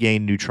trying to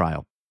gain new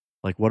trial,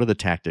 like what are the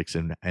tactics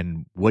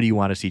and what do you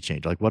want to see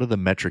change? Like what are the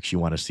metrics you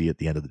want to see at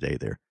the end of the day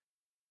there?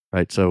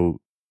 Right. So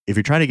if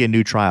you're trying to get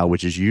new trial,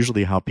 which is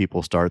usually how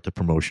people start the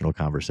promotional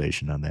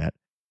conversation on that,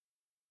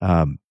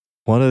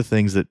 one of the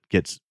things that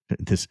gets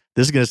this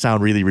is going to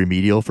sound really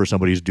remedial for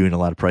somebody who's doing a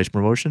lot of price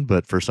promotion,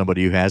 but for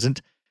somebody who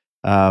hasn't,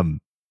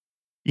 one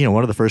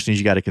of the first things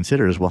you got to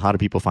consider is, well, how do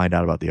people find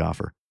out about the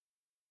offer?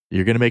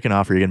 You're going to make an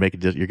offer. You're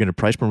going to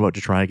price promote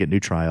to try and get new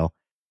trial.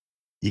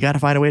 You got to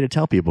find a way to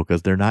tell people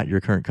because they're not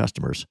your current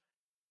customers.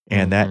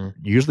 And that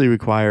usually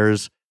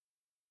requires,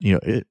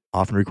 it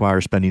often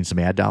requires spending some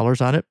ad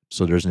dollars on it.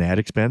 So there's an ad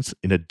expense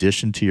in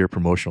addition to your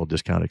promotional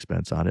discount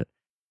expense on it.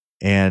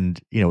 And,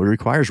 it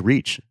requires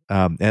reach.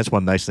 And that's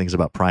one of the nice things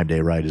about Prime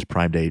Day, right? Is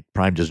Prime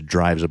just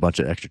drives a bunch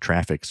of extra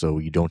traffic. So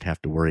you don't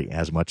have to worry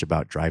as much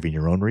about driving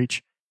your own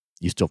reach.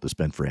 You still have to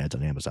spend for ads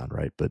on Amazon,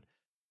 right? But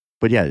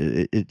yeah,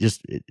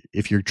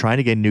 if you're trying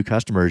to get new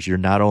customers, you're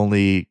not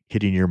only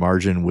hitting your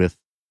margin with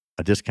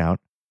a discount,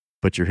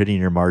 but you're hitting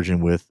your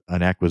margin with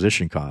an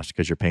acquisition cost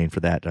because you're paying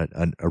for that,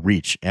 a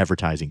reach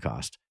advertising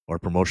cost or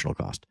promotional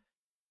cost.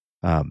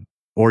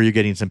 Or you're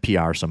getting some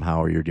PR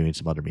somehow, or you're doing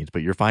some other means,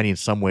 but you're finding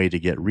some way to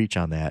get reach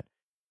on that.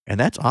 And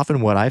that's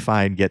often what I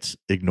find gets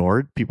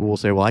ignored. People will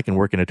say, well, I can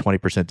work in a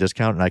 20%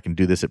 discount and I can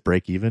do this at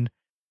break even.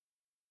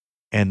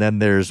 And then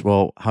there's,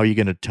 well, how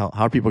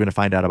are people going to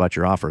find out about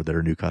your offer that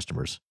are new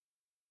customers?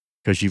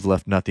 Because you've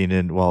left nothing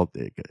in. Well,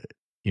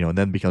 and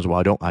then it becomes,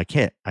 well, I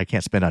can't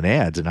spend on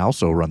ads and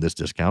also run this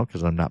discount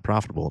because I'm not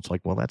profitable. It's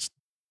like, well, that's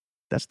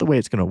the way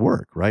it's going to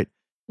work, right?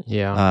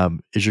 Yeah.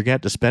 Is you're going to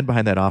have to spend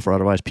behind that offer.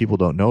 Otherwise people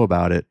don't know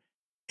about it.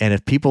 And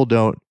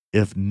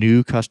if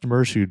new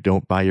customers who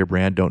don't buy your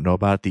brand don't know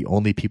about it, the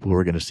only people who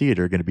are going to see it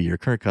are going to be your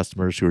current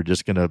customers who are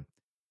just going to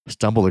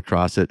stumble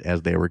across it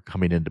as they were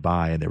coming in to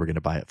buy, and they were going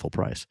to buy it full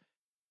price.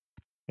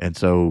 And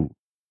so,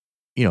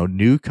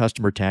 new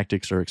customer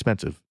tactics are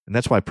expensive. And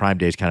that's why Prime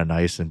Day is kind of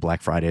nice and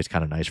Black Friday is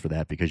kind of nice for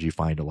that, because you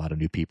find a lot of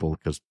new people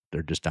because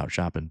they're just out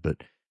shopping.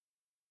 But,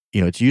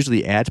 it's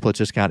usually ad plus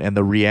discount. And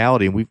the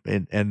reality,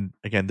 and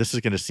again, this is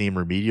going to seem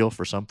remedial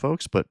for some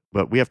folks, but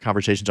we have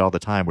conversations all the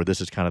time where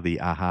this is kind of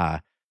the aha,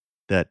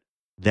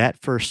 that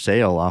first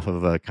sale off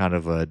of a kind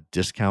of a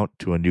discount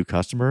to a new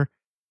customer,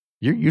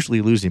 you're usually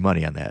losing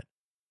money on that.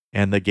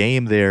 And the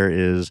game there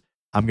is,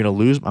 I'm going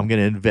to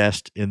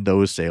invest in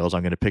those sales.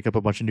 I'm going to pick up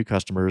a bunch of new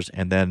customers.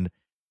 And then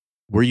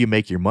where you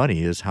make your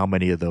money is how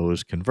many of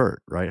those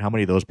convert, right? How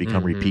many of those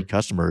become repeat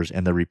customers,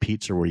 and the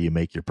repeats are where you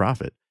make your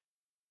profit.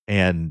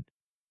 And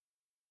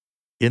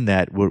in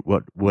that,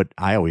 what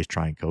I always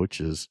try and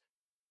coach is,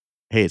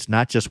 hey, it's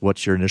not just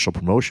what's your initial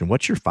promotion,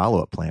 what's your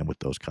follow up plan with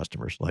those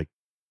customers? Like,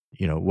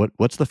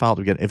 what's the follow up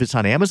again? If it's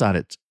on Amazon,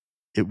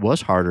 it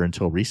was harder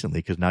until recently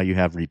because now you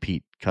have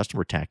repeat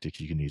customer tactics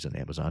you can use on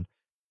Amazon.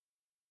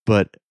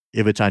 But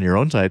if it's on your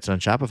own site, it's on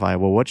Shopify.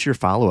 Well, what's your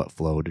follow up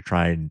flow to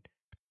try and,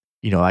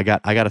 I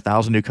got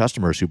 1,000 new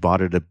customers who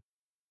bought at a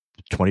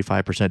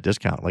 25%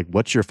 discount. Like,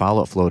 what's your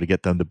follow up flow to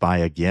get them to buy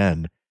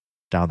again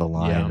down the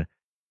line?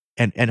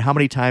 Yeah. And how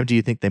many times do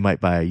you think they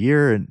might buy a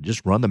year? And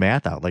just run the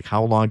math out. Like,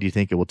 how long do you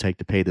think it will take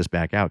to pay this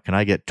back out? Can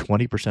I get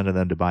 20% of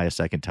them to buy a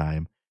second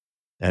time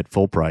at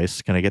full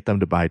price? Can I get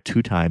them to buy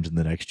 2 times in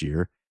the next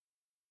year?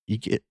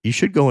 You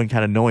should go in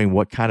kind of knowing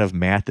what kind of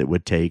math it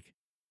would take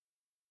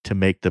to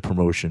make the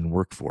promotion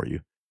work for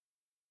you.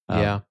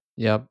 Yeah.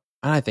 Yep.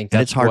 And I think And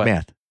that's it's hard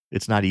math.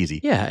 It's not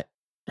easy. Yeah.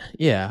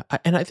 Yeah.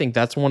 And I think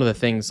that's one of the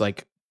things,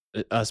 like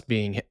us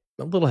being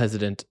a little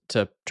hesitant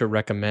to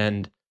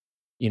recommend,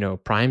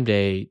 Prime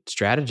Day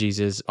strategies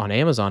is on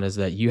Amazon, is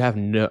that you have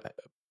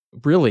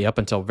really up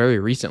until very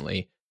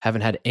recently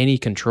haven't had any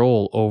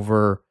control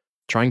over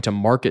trying to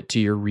market to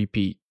your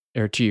repeat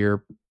or to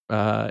your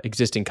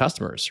existing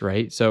customers,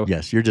 right? So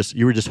yes,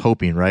 you were just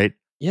hoping, right?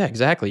 Yeah,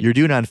 exactly. You're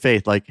doing it on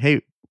faith. Like,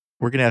 hey,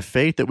 we're going to have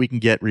faith that we can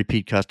get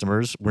repeat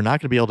customers. We're not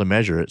going to be able to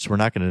measure it, so we're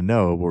not going to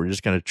know. But we're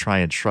just going to try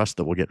and trust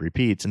that we'll get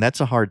repeats. And that's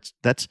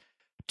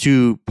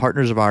to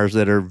partners of ours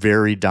that are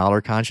very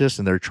dollar conscious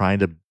and they're trying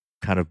to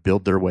kind of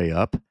build their way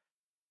up.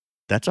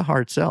 That's a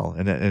hard sell,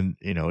 and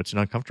it's an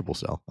uncomfortable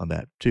sell on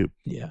that too.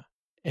 Yeah,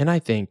 and I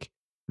think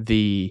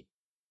the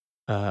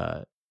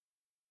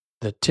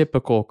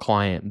typical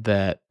client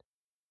that,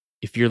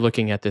 if you're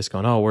looking at this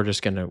going, oh,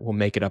 we'll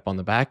make it up on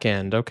the back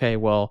end. Okay,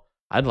 well,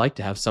 I'd like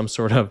to have some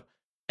sort of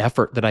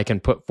effort that I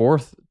can put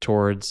forth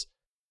towards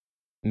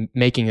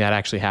making that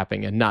actually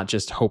happen and not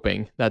just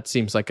hoping. That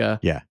seems like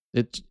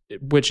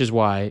which is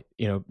why,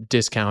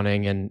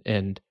 discounting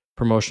and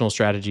promotional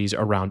strategies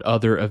around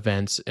other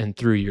events and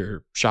through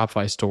your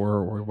Shopify store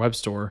or web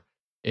store,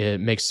 it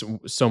makes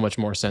so much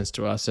more sense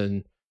to us.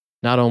 And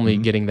not only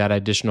getting that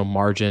additional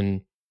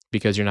margin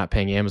because you're not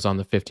paying Amazon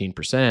the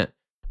 15%,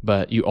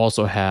 but you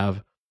also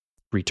have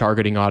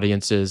retargeting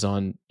audiences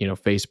on,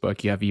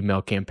 Facebook. You have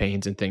email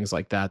campaigns and things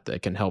like that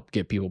that can help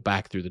get people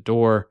back through the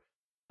door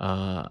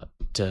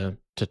to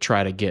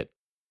try to get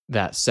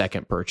that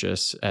second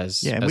purchase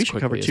as and we should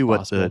cover too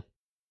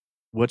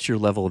what's your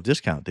level of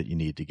discount that you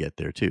need to get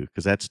there too,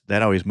 because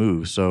that always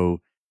moves.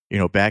 So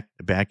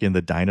back in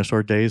the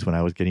dinosaur days when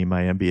I was getting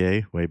my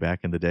MBA way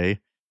back in the day,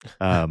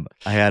 I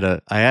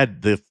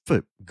had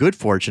the good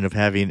fortune of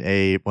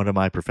having one of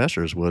my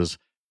professors was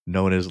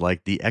known as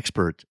like the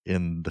expert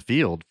in the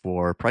field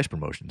for price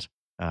promotions,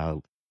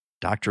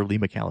 Dr. Lee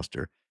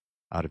McAllister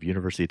out of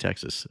University of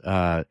Texas.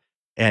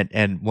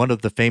 And one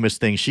of the famous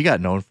things she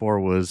got known for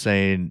was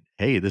saying,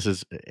 hey, this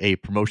is a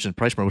promotion.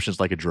 Price promotion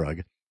is like a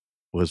drug.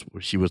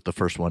 She was the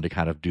first one to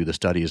kind of do the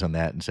studies on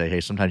that and say, hey,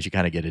 sometimes you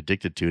kind of get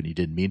addicted to it and you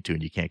didn't mean to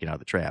and you can't get out of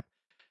the trap.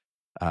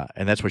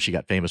 And that's what she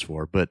got famous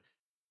for. But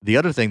the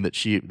other thing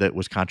that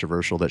was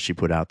controversial that she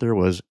put out there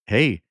was,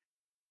 hey,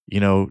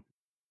 5%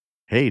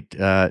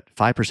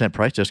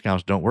 price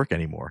discounts don't work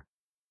anymore.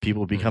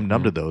 People become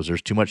numb to those.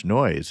 There's too much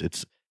noise.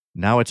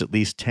 Now it's at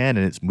least 10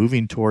 and it's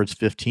moving towards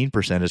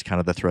 15% is kind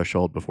of the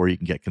threshold before you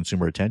can get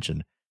consumer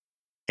attention.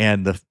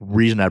 And the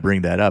reason I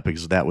bring that up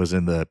is that was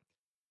in the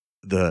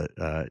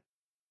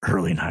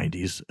early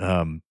 90s.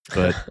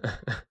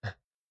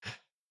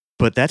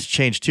 But that's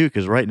changed too,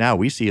 because right now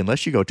we see,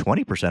 unless you go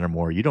 20% or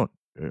more, you don't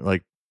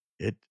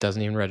it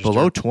doesn't even register.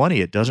 Below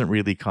 20, it doesn't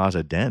really cause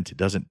a dent. It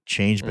doesn't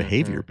change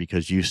behavior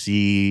because you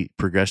see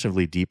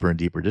progressively deeper and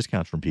deeper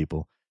discounts from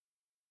people.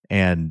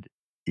 And,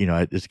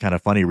 it's kind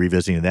of funny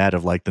revisiting that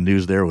of like the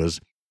news there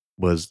was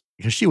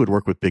because she would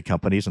work with big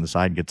companies on the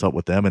side and consult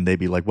with them. And they'd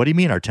be like, what do you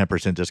mean our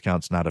 10%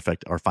 discount's not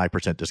effective? Our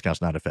 5%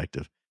 discount's not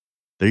effective?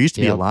 There used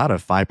to be a lot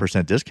of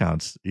 5%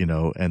 discounts,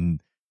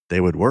 and they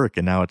would work.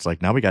 And now it's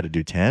like, now we got to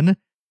do 10.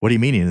 What do you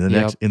mean?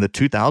 In the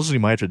 2000s, we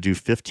might have to do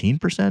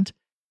 15%.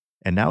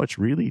 And now it's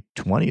really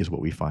 20 is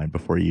what we find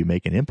before you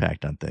make an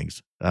impact on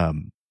things.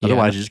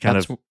 Otherwise, you just kind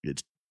of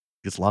it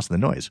gets lost in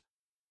the noise.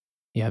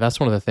 Yeah, that's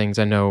one of the things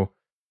I know.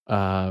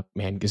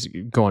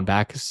 Going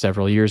back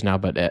several years now,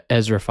 but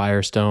Ezra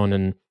Firestone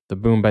and The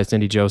Boom by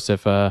Cindy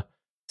Joseph,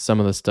 some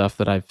of the stuff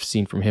that I've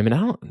seen from him, and I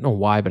don't know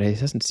why, but it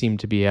doesn't seem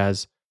to be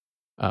as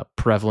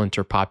prevalent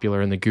or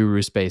popular in the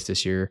guru space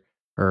this year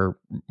or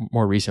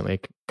more recently. I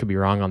could be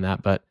wrong on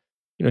that, but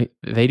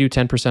they do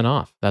 10%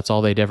 off. That's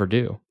all they'd ever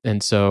do,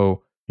 and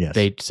so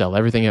they sell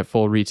everything at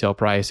full retail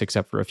price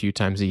except for a few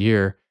times a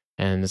year.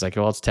 And it's like,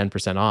 well, it's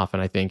 10% off,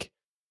 and I think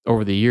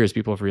over the years,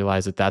 people have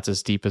realized that that's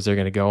as deep as they're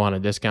going to go on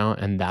a discount,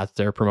 and that's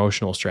their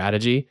promotional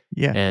strategy.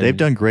 Yeah, and they've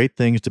done great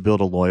things to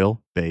build a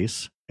loyal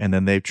base, and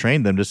then they've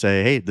trained them to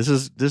say, "Hey, this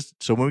is this."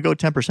 So when we go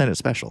 10%, it's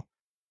special.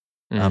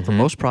 For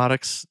most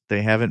products,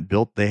 they haven't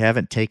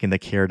taken the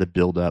care to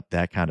build up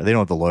that kind of. They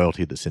don't have the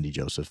loyalty that Cindy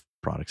Joseph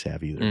products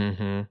have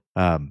either.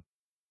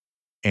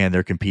 and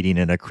they're competing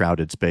in a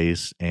crowded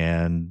space.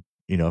 And,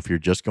 if you're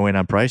just going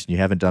on price and you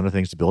haven't done the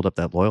things to build up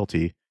that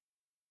loyalty,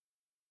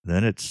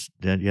 then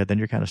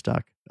you're kind of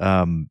stuck.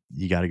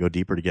 You got to go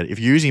deeper to get it. If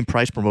you're using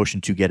price promotion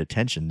to get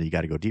attention, you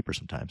got to go deeper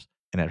sometimes,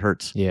 and it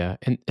hurts. Yeah,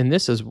 and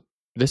this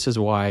is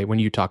why when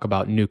you talk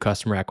about new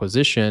customer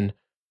acquisition,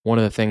 one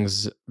of the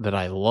things that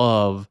I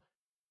love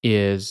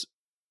is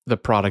the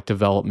product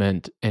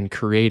development and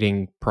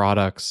creating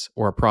products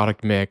or a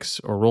product mix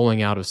or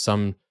rolling out of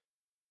some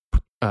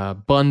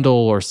bundle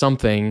or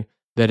something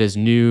that is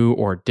new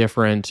or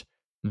different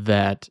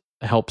that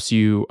helps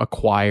you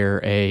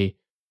acquire a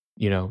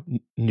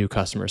new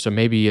customer. So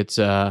maybe it's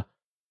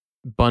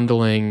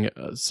bundling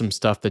some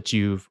stuff that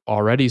you've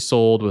already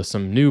sold with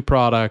some new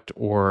product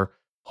or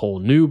whole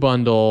new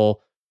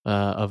bundle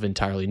of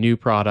entirely new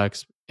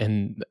products.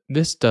 And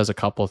this does a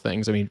couple of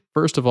things. I mean,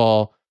 first of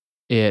all,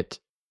 it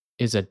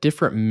is a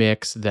different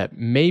mix that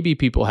maybe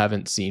people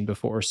haven't seen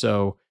before.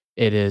 So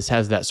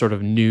has that sort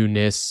of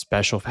newness,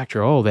 special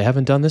factor. Oh, they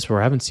haven't done this before.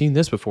 I haven't seen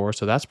this before.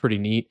 So that's pretty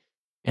neat.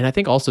 And I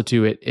think also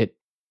too, it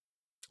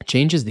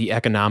changes the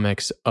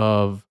economics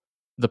of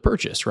the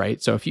purchase,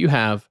 right? So if you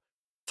have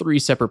three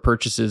separate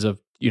purchases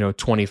of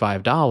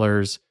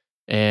 $25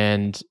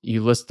 and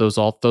you list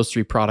those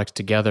three products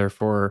together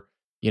for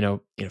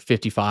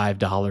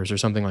 $55 or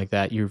something like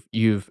that,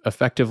 you've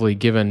effectively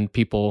given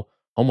people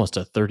almost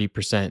a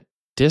 30%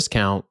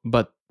 discount.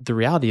 But the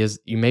reality is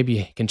you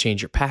maybe can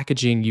change your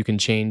packaging, you can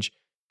change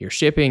your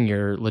shipping,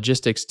 your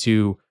logistics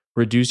to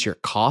reduce your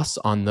costs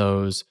on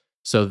those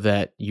so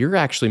that you're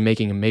actually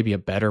making maybe a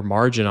better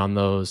margin on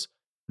those.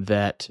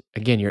 That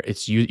again, you're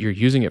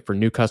using it for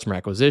new customer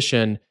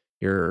acquisition.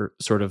 You're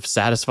sort of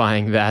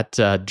satisfying that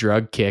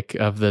drug kick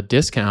of the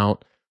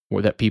discount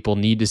that people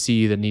need to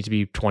see, that need to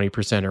be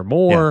 20% or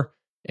more,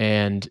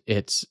 and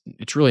it's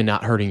really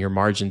not hurting your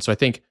margin. So I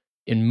think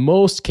in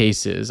most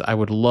cases, I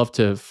would love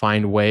to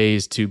find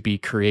ways to be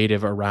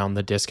creative around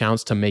the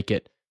discounts to make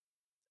it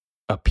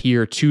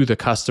appear to the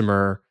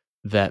customer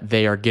that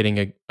they are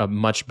getting a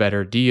much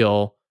better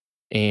deal,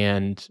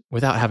 and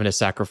without having to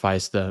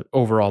sacrifice the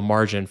overall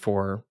margin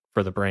for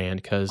the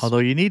brand. Because although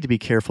you need to be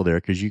careful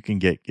there, because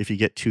if you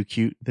get too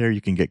cute there,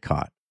 you can get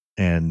caught,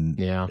 and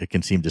it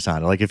can seem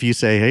dishonest. Like if you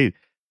say, "Hey,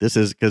 this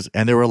is,"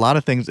 and there were a lot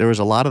of things. There was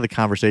a lot of the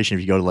conversation.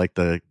 If you go to like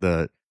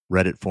the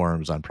Reddit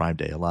forums on Prime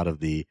Day, a lot of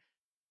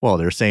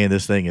they're saying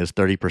this thing is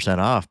 30%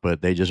 off,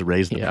 but they just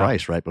raised the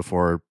price right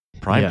before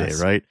Prime Day,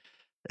 right?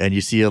 And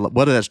you see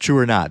whether that's true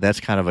or not. That's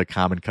kind of a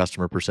common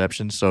customer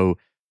perception. So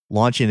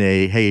launching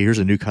hey, here's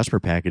a new customer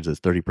package that's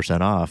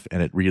 30% off,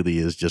 and it really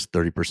is just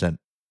 30%.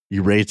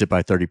 You raised it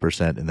by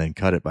 30% and then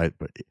cut it by.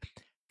 But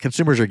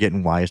consumers are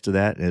getting wise to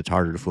that, and it's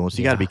harder to fool them. So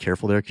you got to be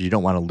careful there because you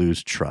don't want to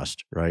lose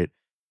trust, right?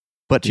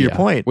 But to your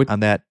point on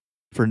that,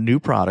 for new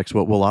products,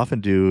 what we'll often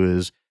do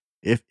is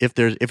if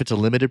it's a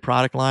limited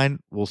product line,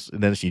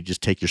 then you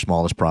just take your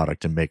smallest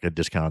product and make a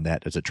discount on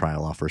that as a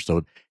trial offer.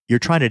 So you're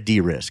trying to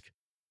de-risk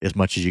as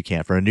much as you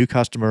can. For a new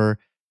customer,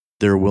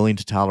 they're willing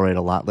to tolerate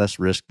a lot less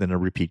risk than a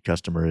repeat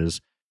customer is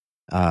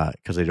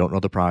because they don't know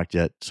the product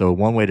yet. So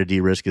one way to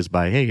de-risk is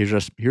by, hey,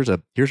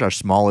 here's our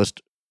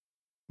smallest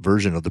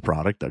version of the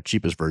product, our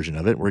cheapest version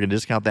of it. We're going to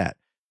discount that.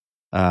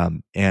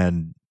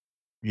 And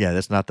yeah,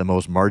 that's not the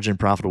most margin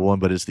profitable one,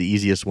 but it's the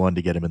easiest one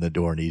to get them in the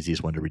door and the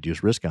easiest one to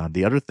reduce risk on.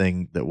 The other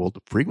thing that we'll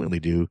frequently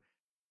do,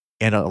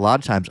 and a lot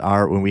of times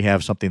when we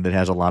have something that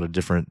has a lot of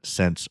different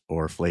scents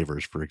or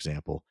flavors, for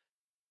example,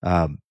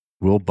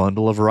 we'll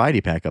bundle a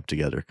variety pack up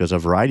together, because a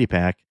variety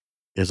pack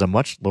is a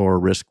much lower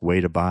risk way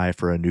to buy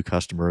for a new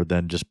customer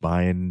than just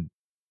buying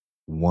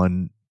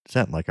one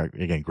scent. Like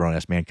again, Grown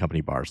Ass Man Company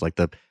bars. Like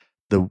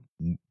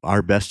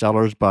our best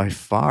sellers by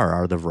far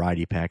are the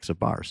variety packs of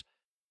bars.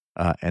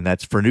 And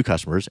that's for new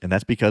customers, and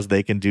that's because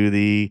they can do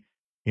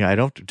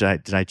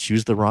did I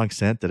choose the wrong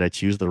scent? Did I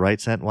choose the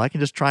right scent? Well, I can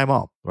just try them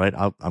all, right?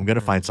 I'm going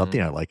to find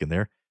something I like in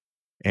there,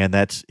 and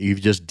you've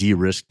just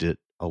de-risked it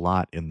a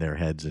lot in their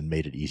heads and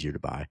made it easier to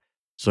buy.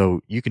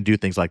 So you can do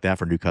things like that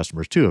for new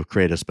customers too.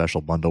 Create a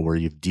special bundle where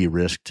you've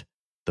de-risked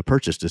the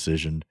purchase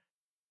decision.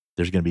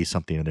 There's going to be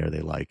something in there they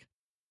like,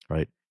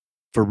 right?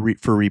 For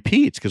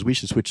repeats, because we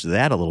should switch to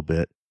that a little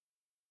bit.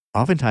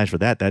 Oftentimes for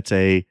that's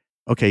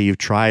okay, you've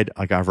tried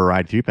like our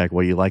variety 3-pack.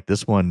 Well, you like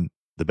this one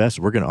the best.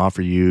 We're going to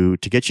offer you,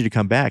 to get you to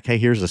come back, hey,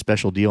 here's a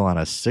special deal on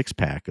a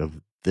 6-pack of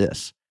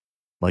this.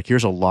 Like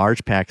here's a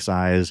large pack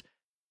size,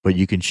 but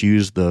you can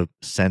choose the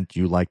scent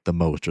you like the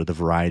most or the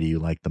variety you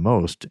like the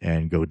most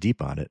and go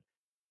deep on it.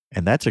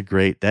 And that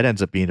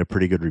ends up being a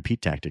pretty good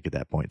repeat tactic at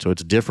that point. So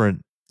it's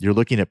different. You're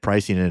looking at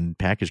pricing and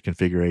package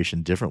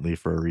configuration differently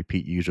for a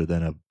repeat user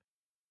than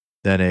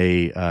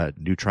a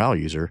new trial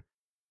user.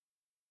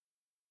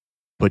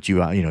 But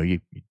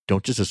you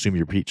don't just assume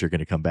your repeats are going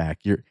to come back.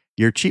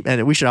 You're cheap,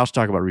 and we should also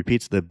talk about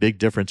repeats. The big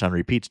difference on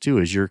repeats too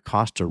is your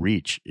cost to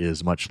reach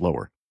is much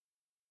lower.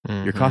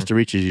 Mm-hmm. Your cost to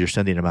reach is you're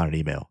sending them out an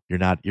email. You're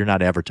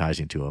not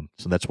advertising to them,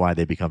 so that's why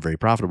they become very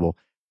profitable.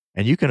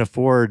 And you can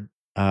afford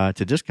to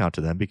discount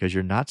to them because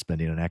you're not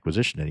spending on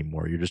acquisition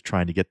anymore. You're just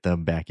trying to get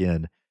them back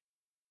in.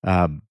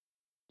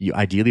 You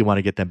ideally want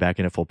to get them back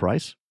in at full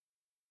price,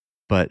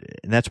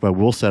 And that's why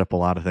we'll set up a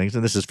lot of things.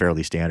 And this is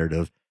fairly standard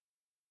of,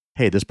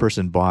 hey, this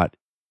person bought,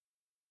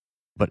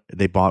 but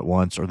they bought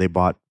once or they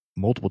bought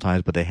multiple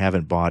times, but they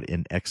haven't bought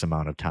in X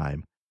amount of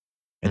time.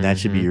 And that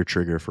should be your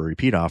trigger for a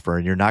repeat offer.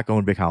 And you're not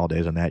going big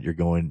holidays on that.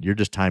 You're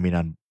just timing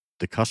on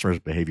the customer's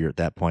behavior at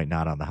that point,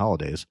 not on the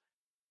holidays.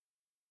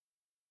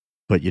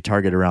 But you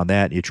target around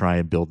that and you try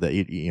and build that,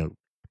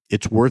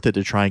 it's worth it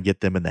to try and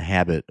get them in the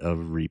habit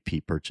of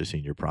repeat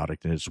purchasing your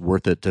product. And it's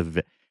worth it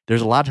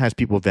there's a lot of times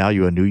people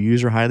value a new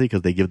user highly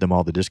because they give them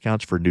all the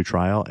discounts for new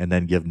trial and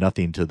then give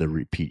nothing to the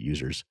repeat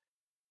users.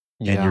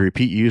 Yeah. And your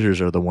repeat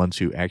users are the ones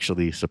who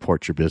actually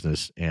support your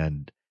business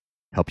and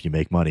help you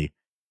make money.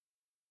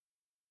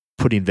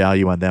 Putting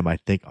value on them, I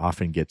think,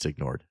 often gets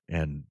ignored,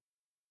 and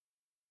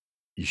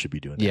you should be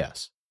doing that.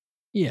 Yes.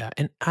 Yeah.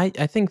 And I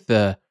think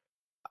the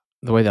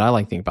way that I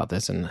like to think about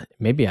this, and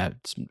maybe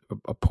it's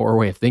a poor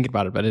way of thinking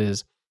about it, but it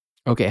is,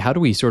 okay, how do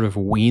we sort of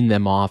wean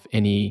them off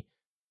any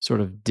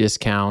sort of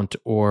discount?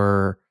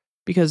 Or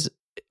because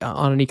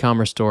on an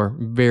e-commerce store,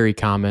 very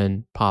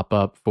common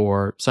pop-up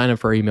for sign up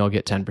for our email,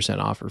 get 10%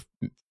 off, or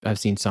I've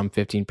seen some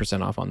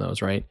 15% off on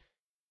those, right?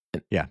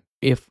 Yeah.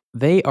 If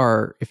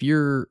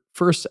your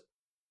first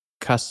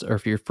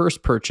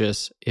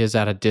purchase is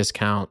at a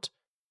discount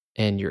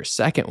and your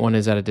second one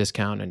is at a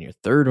discount and your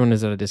third one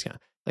is at a discount,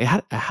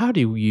 like how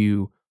do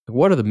you,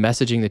 what are the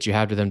messaging that you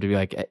have to them to be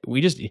like,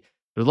 we'd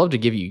love to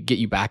get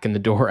you back in the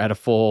door at a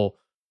full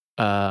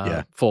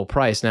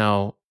price.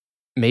 Now,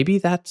 maybe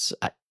that's,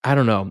 I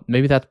don't know,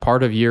 maybe that's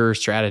part of your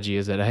strategy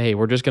is that, hey,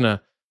 we're just going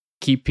to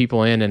keep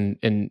people in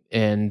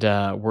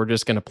and we're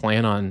just going to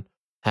plan on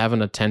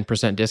having a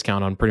 10%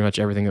 discount on pretty much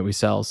everything that we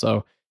sell.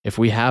 So if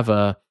we have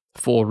a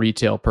full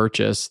retail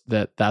purchase,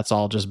 that's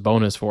all just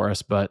bonus for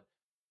us. But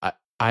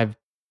I've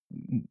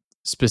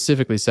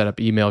specifically set up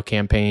email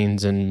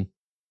campaigns, and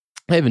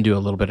I even do a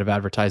little bit of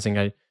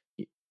advertising.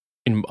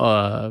 In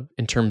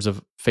terms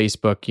of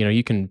Facebook,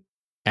 you can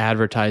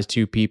advertise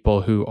to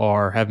people who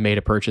have made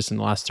a purchase in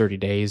the last 30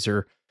 days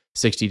or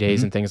 60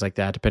 days and things like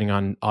that, depending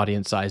on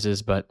audience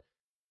sizes. But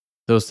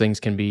those things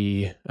can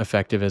be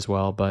effective as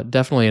well. But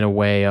definitely in a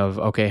way of,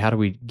 okay, how do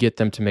we get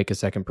them to make a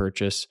second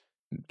purchase?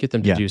 Get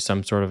them to do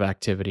some sort of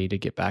activity to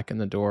get back in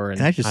the door.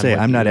 And I should say,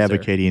 I'm not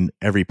advocating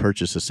every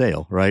purchase a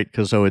sale, right?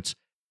 Because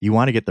you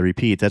want to get the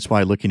repeat. That's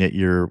why looking at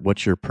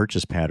what your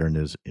purchase pattern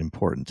is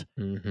important.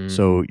 Mm-hmm.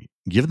 So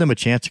give them a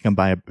chance to come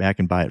back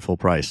and buy at full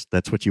price.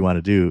 That's what you want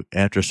to do.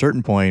 After a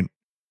certain point,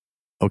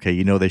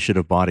 okay, they should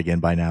have bought again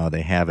by now.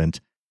 They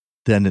haven't.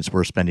 Then it's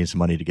worth spending some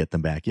money to get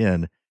them back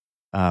in.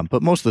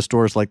 But most of the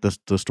stores, like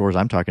the stores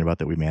I'm talking about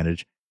that we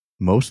manage,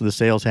 most of the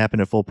sales happen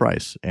at full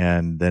price.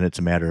 And then it's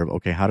a matter of,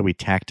 okay, how do we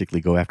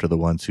tactically go after the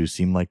ones who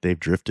seem like they've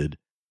drifted,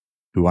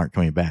 who aren't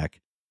coming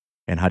back?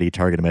 And how do you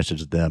target a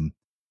message to them?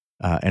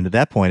 And at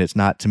that point, it's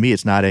not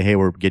a, hey,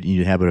 we're getting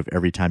you the habit of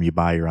every time you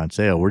buy, you're on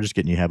sale. We're just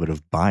getting you a habit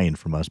of buying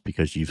from us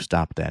because you've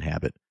stopped that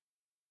habit.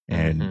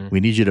 And we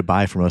need you to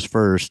buy from us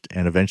first,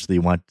 and eventually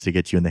want to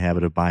get you in the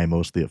habit of buying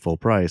mostly at full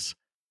price.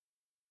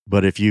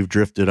 But if you've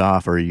drifted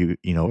off, or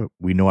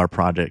we know our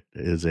project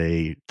is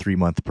a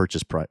 3-month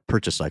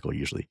purchase cycle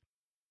usually,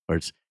 or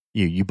it's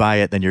you buy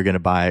it, then you're going to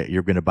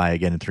buy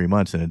again in 3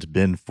 months, and it's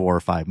been 4 or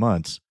 5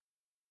 months.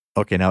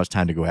 Okay, now it's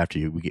time to go after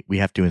you. We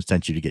have to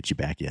incent you to get you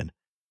back in.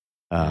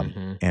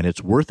 And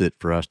it's worth it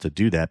for us to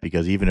do that,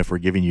 because even if we're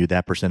giving you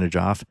that percentage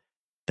off,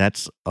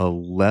 that's a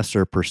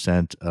lesser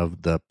percent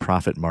of the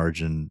profit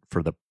margin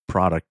for the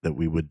product that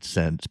we would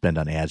spend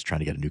on ads trying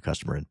to get a new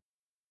customer in.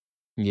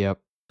 Yep,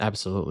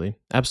 absolutely.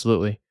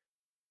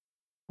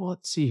 Well,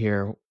 let's see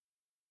here.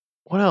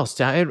 What else?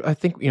 I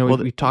think,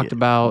 we talked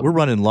about... We're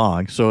running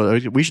long, so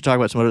we should talk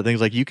about some other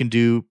things. Like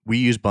we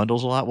use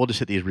bundles a lot. We'll just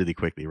hit these really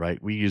quickly,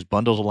 right? We use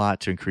bundles a lot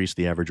to increase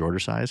the average order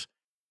size.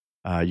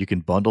 You can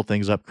bundle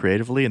things up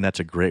creatively, and that's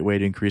a great way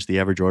to increase the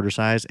average order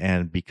size.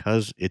 And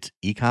because it's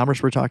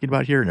e-commerce we're talking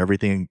about here, and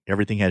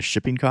everything has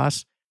shipping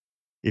costs,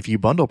 if you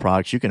bundle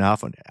products, you can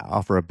often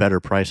offer a better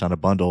price on a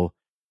bundle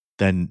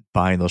than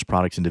buying those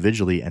products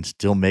individually and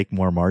still make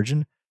more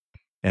margin.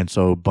 And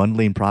so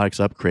bundling products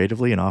up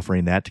creatively and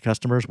offering that to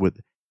customers,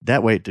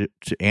 that way, to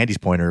Andy's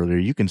point earlier,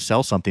 you can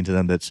sell something to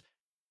them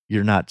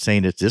you're not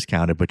saying it's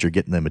discounted, but you're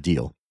getting them a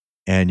deal,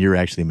 and you're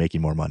actually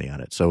making more money on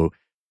it. So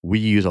we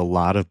use a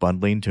lot of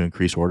bundling to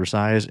increase order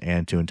size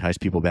and to entice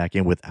people back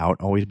in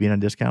without always being on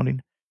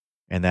discounting.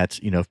 And that's,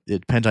 it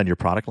depends on your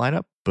product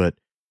lineup, but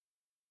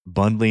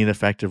bundling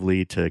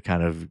effectively to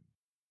kind of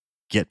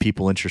get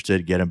people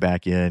interested, get them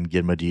back in,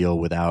 get them a deal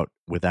without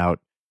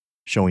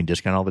showing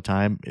discount all the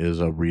time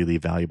is a really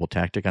valuable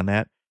tactic on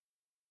that.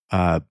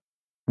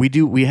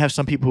 We have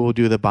some people who will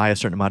do the buy a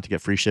certain amount to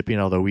get free shipping,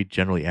 although we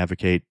generally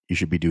advocate you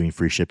should be doing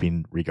free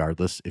shipping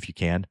regardless if you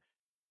can.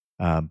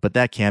 But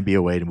that can be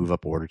a way to move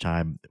up order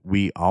time.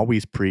 We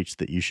always preach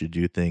that you should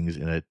do things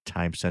in a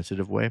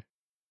time-sensitive way.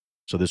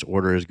 So this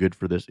order is good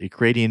for this.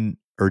 Creating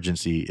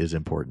urgency is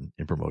important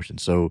in promotion.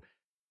 So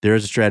there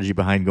is a strategy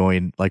behind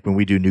going, like when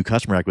we do new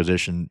customer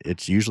acquisition,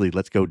 it's usually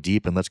let's go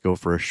deep and let's go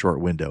for a short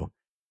window,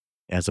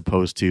 as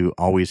opposed to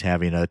always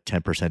having a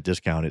 10%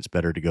 discount. It's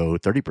better to go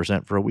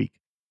 30% for a week.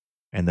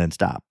 and then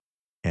stop,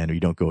 and you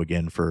don't go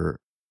again for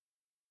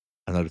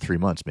another 3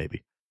 months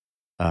maybe.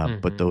 But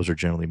Mm-hmm. those are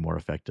generally more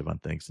effective on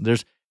things.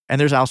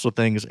 There's also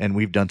things, and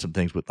we've done some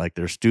things with, like,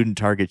 there's student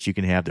targets you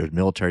can have, there's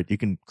military, you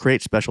can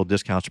create special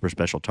discounts for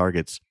special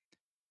targets.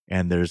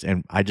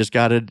 And I just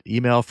got an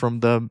email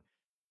from the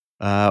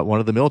one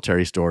of the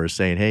military stores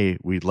saying, "Hey,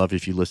 we'd love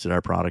if you listed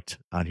our product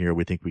on here.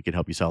 We think we could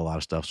help you sell a lot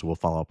of stuff, so we'll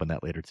follow up on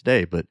that later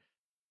today."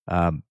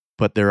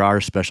 But there are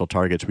special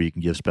targets where you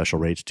can give special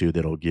rates to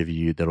that'll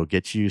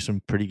get you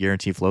some pretty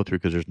guaranteed flow through,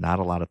 because there's not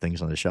a lot of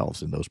things on the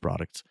shelves in those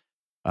products,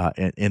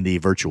 in the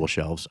virtual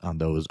shelves on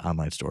those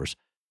online stores.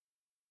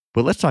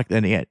 But let's talk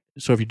then. Yeah,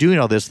 so if you're doing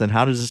all this, then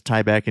how does this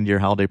tie back into your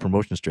holiday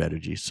promotion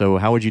strategy? So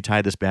how would you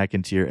tie this back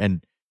into your,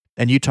 and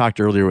you talked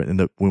earlier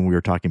when we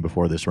were talking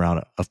before this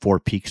around a 4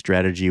 peak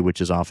strategy, which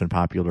is often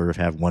popular, of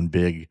have one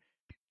big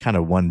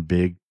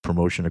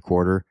promotion a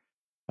quarter.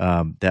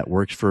 That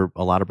works for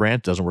a lot of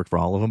brands, doesn't work for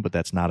all of them, but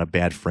that's not a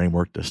bad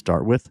framework to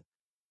start with.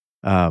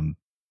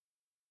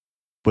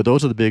 But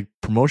those are the big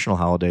promotional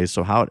holidays.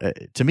 So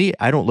to me,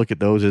 I don't look at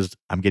those as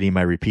I'm getting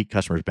my repeat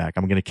customers back.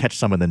 I'm going to catch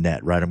some in the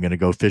net, right? I'm going to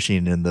go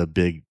fishing in the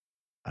big,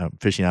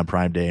 fishing on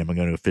Prime Day. I'm going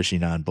to go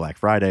fishing on Black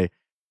Friday,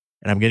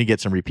 and I'm going to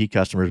get some repeat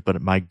customers.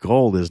 But my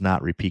goal is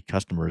not repeat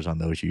customers on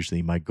those.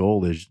 Usually, my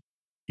goal is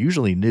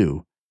usually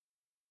new.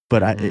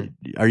 But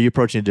are you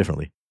approaching it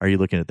differently? Are you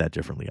looking at that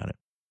differently on it?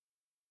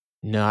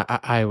 No,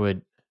 I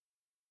would.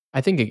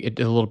 I think it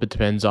a little bit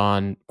depends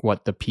on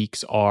what the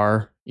peaks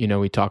are.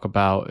 We talk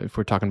about, if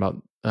we're talking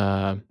about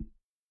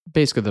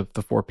basically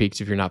the 4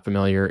 peaks. If you're not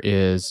familiar,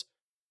 is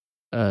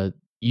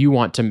you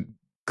want to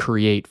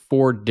create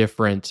 4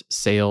 different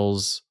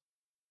sales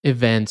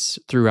events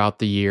throughout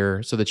the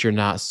year so that you're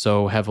not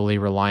so heavily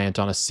reliant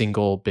on a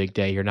single big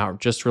day. You're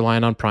not just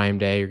reliant on Prime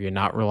Day, or you're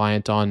not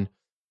reliant on,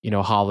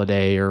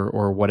 holiday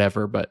or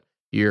whatever, but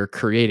you're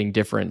creating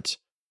different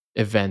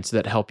events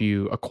that help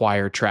you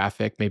acquire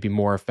traffic maybe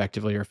more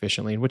effectively or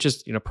efficiently. And which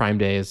is, Prime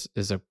Day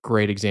is a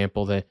great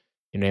example that,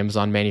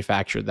 Amazon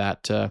manufactured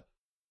that to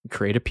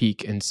create a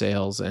peak in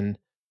sales. And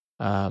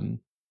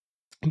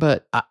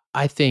but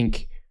I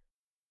think,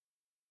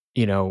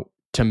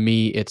 to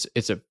me, it's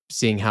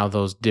seeing how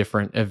those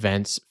different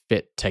events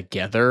fit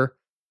together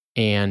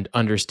and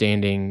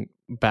understanding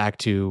back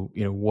to,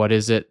 what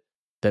is it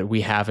that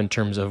we have in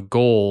terms of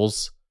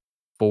goals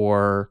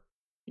for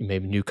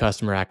maybe new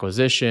customer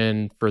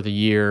acquisition for the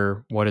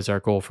year. What is our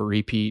goal for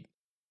repeat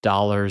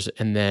dollars?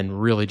 And then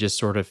really just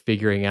sort of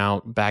figuring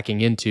out, backing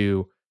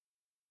into,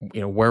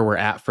 where we're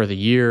at for the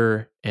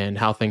year and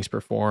how things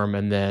perform,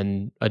 and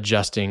then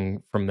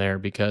adjusting from there.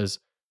 Because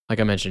like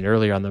I mentioned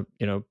earlier, on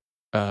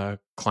the,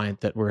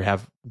 client that we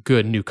have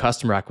good new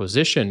customer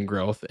acquisition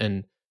growth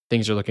and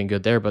things are looking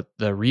good there, but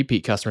the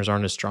repeat customers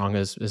aren't as strong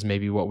as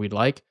maybe what we'd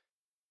like.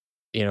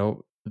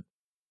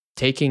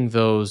 Taking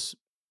those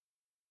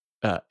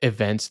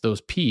events,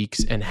 those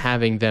peaks, and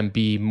having them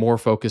be more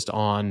focused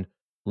on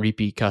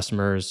repeat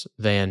customers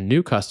than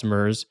new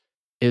customers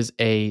is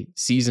a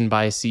season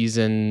by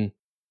season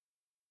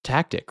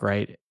tactic,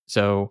 right?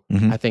 So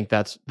Mm-hmm. I think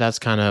that's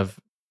kind of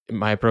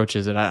my approach.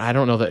 Is that I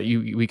don't know that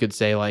we could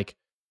say, like,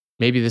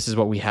 maybe this is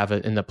what we have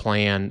in the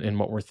plan, and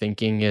what we're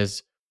thinking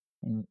is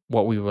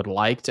what we would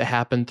like to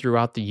happen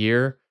throughout the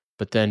year,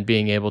 but then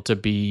being able to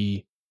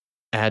be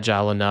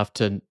agile enough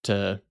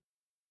to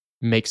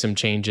make some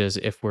changes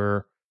if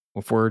we're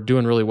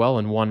doing really well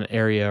in one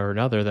area or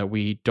another, that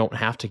we don't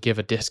have to give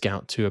a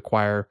discount to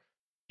acquire,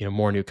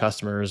 more new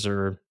customers,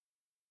 or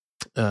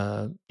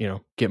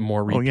get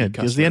more Oh yeah, repeat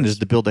because the end is customers.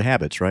 to build the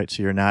habits, right?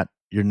 So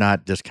you're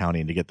not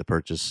discounting to get the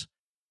purchase.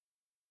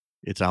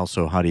 It's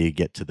also, how do you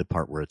get to the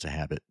part where it's a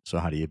habit? So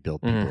how do you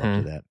build people up to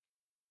Mm-hmm. that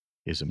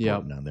is Yep.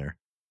 important on there.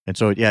 And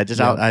so, yeah, Yep.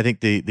 I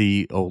think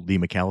the old Lee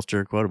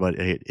McAllister quote about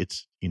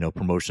it's,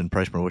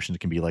 price promotions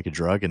can be like a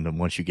drug, and then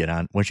once you get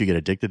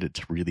addicted,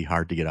 it's really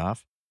hard to get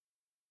off.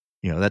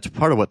 That's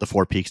part of what the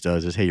 4 peaks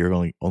does is, hey, you're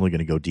only going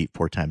to go deep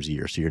 4 times a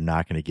year, so you're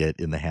not going to get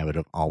in the habit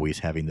of always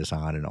having this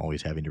on and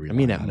always having to I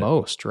mean, rely at on it.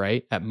 most,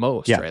 right? At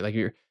most, Yeah. right? Like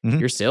Mm-hmm.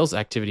 your sales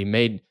activity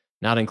may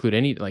not include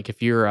any. Like,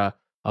 if you're a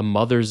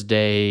Mother's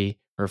Day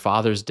or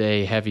Father's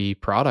Day heavy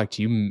product,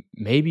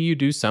 maybe you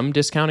do some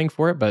discounting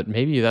for it, but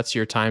maybe that's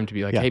your time to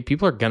be like, Yeah. hey,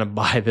 people are gonna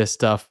buy this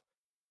stuff.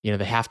 They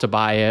have to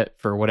buy it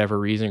for whatever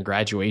reason,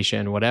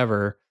 graduation,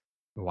 whatever.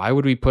 Why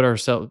would we put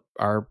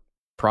our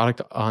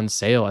product on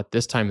sale at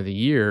this time of the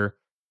year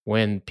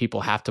when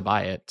people have to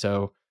buy it?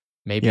 So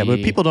Yeah, but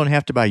maybe. people don't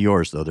have to buy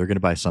yours, though. They're going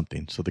to buy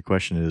something. So the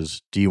question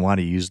is, do you want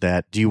to use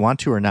that? Do you want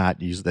to or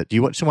not use that? Do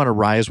you want to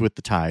rise with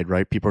the tide,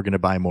 right? People are going to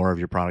buy more of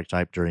your product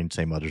type during,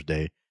 say, Mother's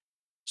Day.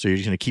 So you're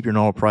just going to keep your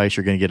normal price.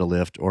 You're going to get a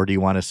lift. Or do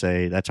you want to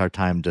say, that's our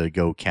time to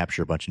go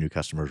capture a bunch of new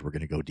customers. We're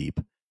going to go deep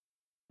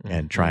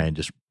and try Mhm.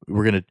 and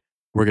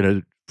we're going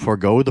to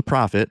forego the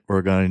profit.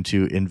 We're going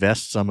to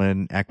invest some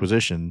in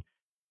acquisition.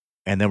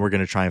 And then we're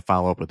going to try and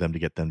follow up with them to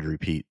get them to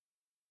repeat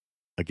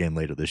again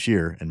later this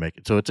year and make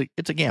it. So it's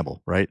a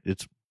gamble, right?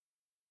 It's,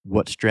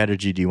 what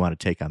strategy do you want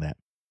to take on that?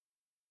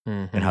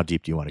 And how Mhm.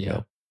 deep do you want to Yeah.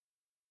 go?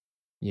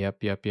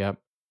 Yep. Yep.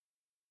 Yep.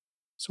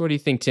 So what do you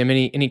think, Tim?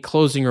 Any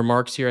closing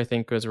remarks here? I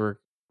think as we're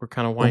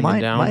kind of Well,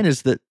 winding down. mine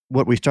is that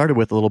what we started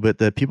with a little bit,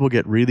 that people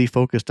get really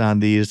focused on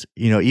these,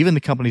 even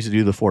the companies that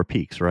do the 4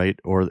 peaks, right?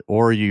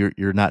 Or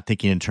you're not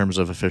thinking in terms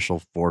of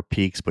official 4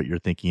 peaks, but you're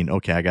thinking,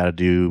 okay, I got to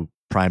do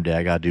Prime Day,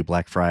 I got to do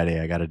Black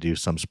Friday, I got to do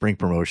some spring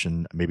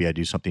promotion, maybe I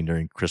do something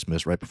during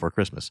Christmas, right before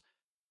Christmas,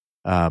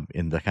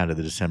 in the kind of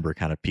the December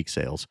kind of peak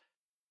sales.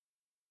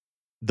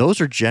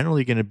 Those are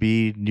generally going to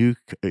be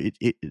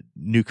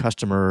new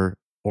customer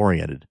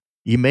oriented.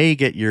 You may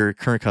get your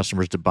current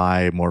customers to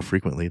buy more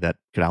frequently. That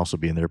could also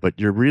be in there, but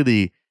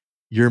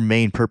your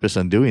main purpose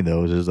on doing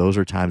those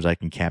are times I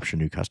can capture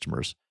new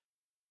customers.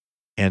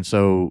 And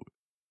so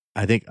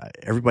I think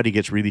everybody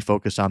gets really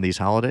focused on these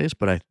holidays,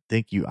 but I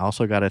think you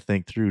also got to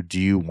think through,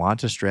 do you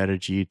want a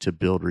strategy to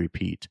build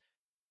repeat?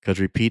 Because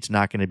repeat's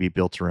not going to be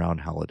built around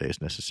holidays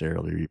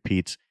necessarily.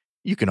 Repeats,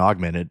 you can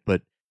augment it,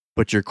 but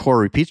your core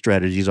repeat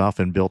strategy is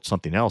often built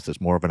something else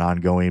that's more of an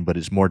ongoing, but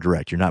it's more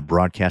direct. You're not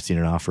broadcasting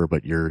an offer,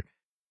 but you're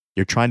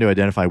trying to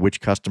identify which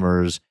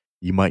customers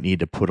you might need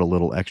to put a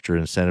little extra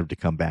incentive to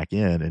come back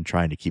in and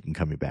trying to keep them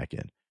coming back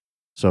in.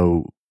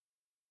 So,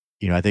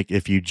 I think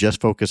if you just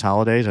focus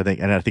holidays, I think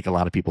a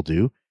lot of people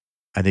do,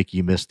 I think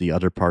you miss the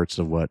other parts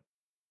of what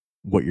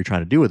you're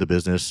trying to do with the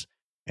business,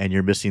 and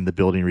you're missing the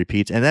building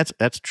repeats. And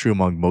that's true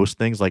among most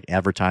things. Like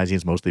advertising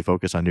is mostly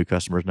focused on new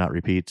customers, not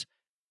repeats.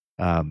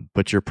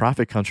 But your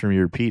profit comes from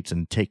your repeats,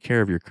 and take care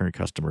of your current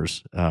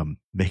customers.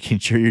 Making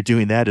sure you're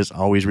doing that is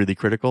always really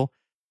critical.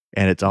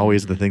 And it's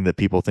always the thing that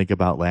people think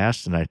about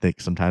last. And I think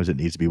sometimes it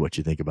needs to be what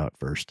you think about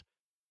first.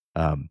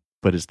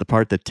 But it's the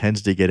part that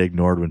tends to get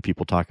ignored when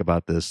people talk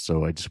about this.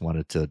 So I just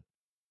wanted to,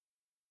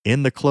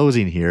 in the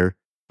closing here,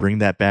 bring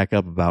that back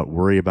up about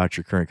worry about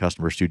your current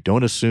customers too.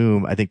 Don't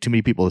assume, I think too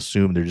many people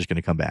assume they're just going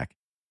to come back.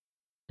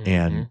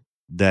 And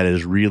that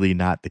is really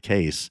not the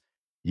case.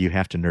 You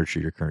have to nurture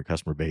your current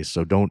customer base.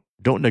 So don't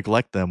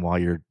neglect them while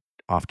you're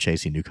off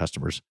chasing new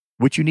customers,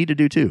 which you need to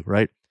do too,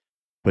 right?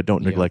 But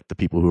don't neglect the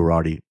people who are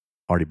already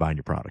buying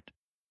your product.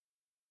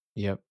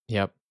 Yep.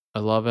 I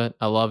love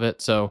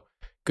it. So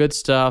good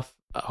stuff.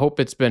 I hope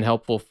it's been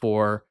helpful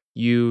for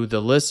you,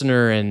 the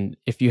listener. And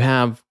if you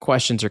have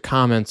questions or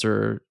comments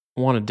or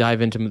want to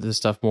dive into this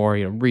stuff more,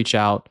 reach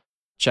out,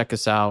 check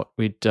us out.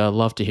 We'd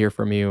love to hear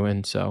from you.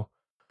 And so,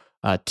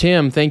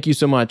 Tim, thank you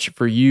so much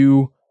for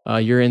your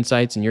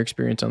insights and your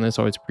experience on this.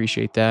 Always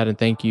appreciate that. And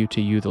thank you to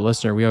you, the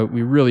listener.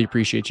 We really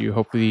appreciate you.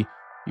 Hopefully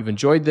you've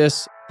enjoyed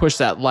this. Push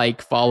that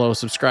like, follow,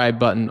 subscribe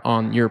button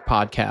on your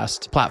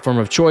podcast platform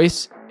of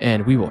choice,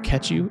 and we will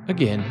catch you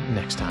again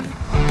next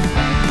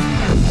time.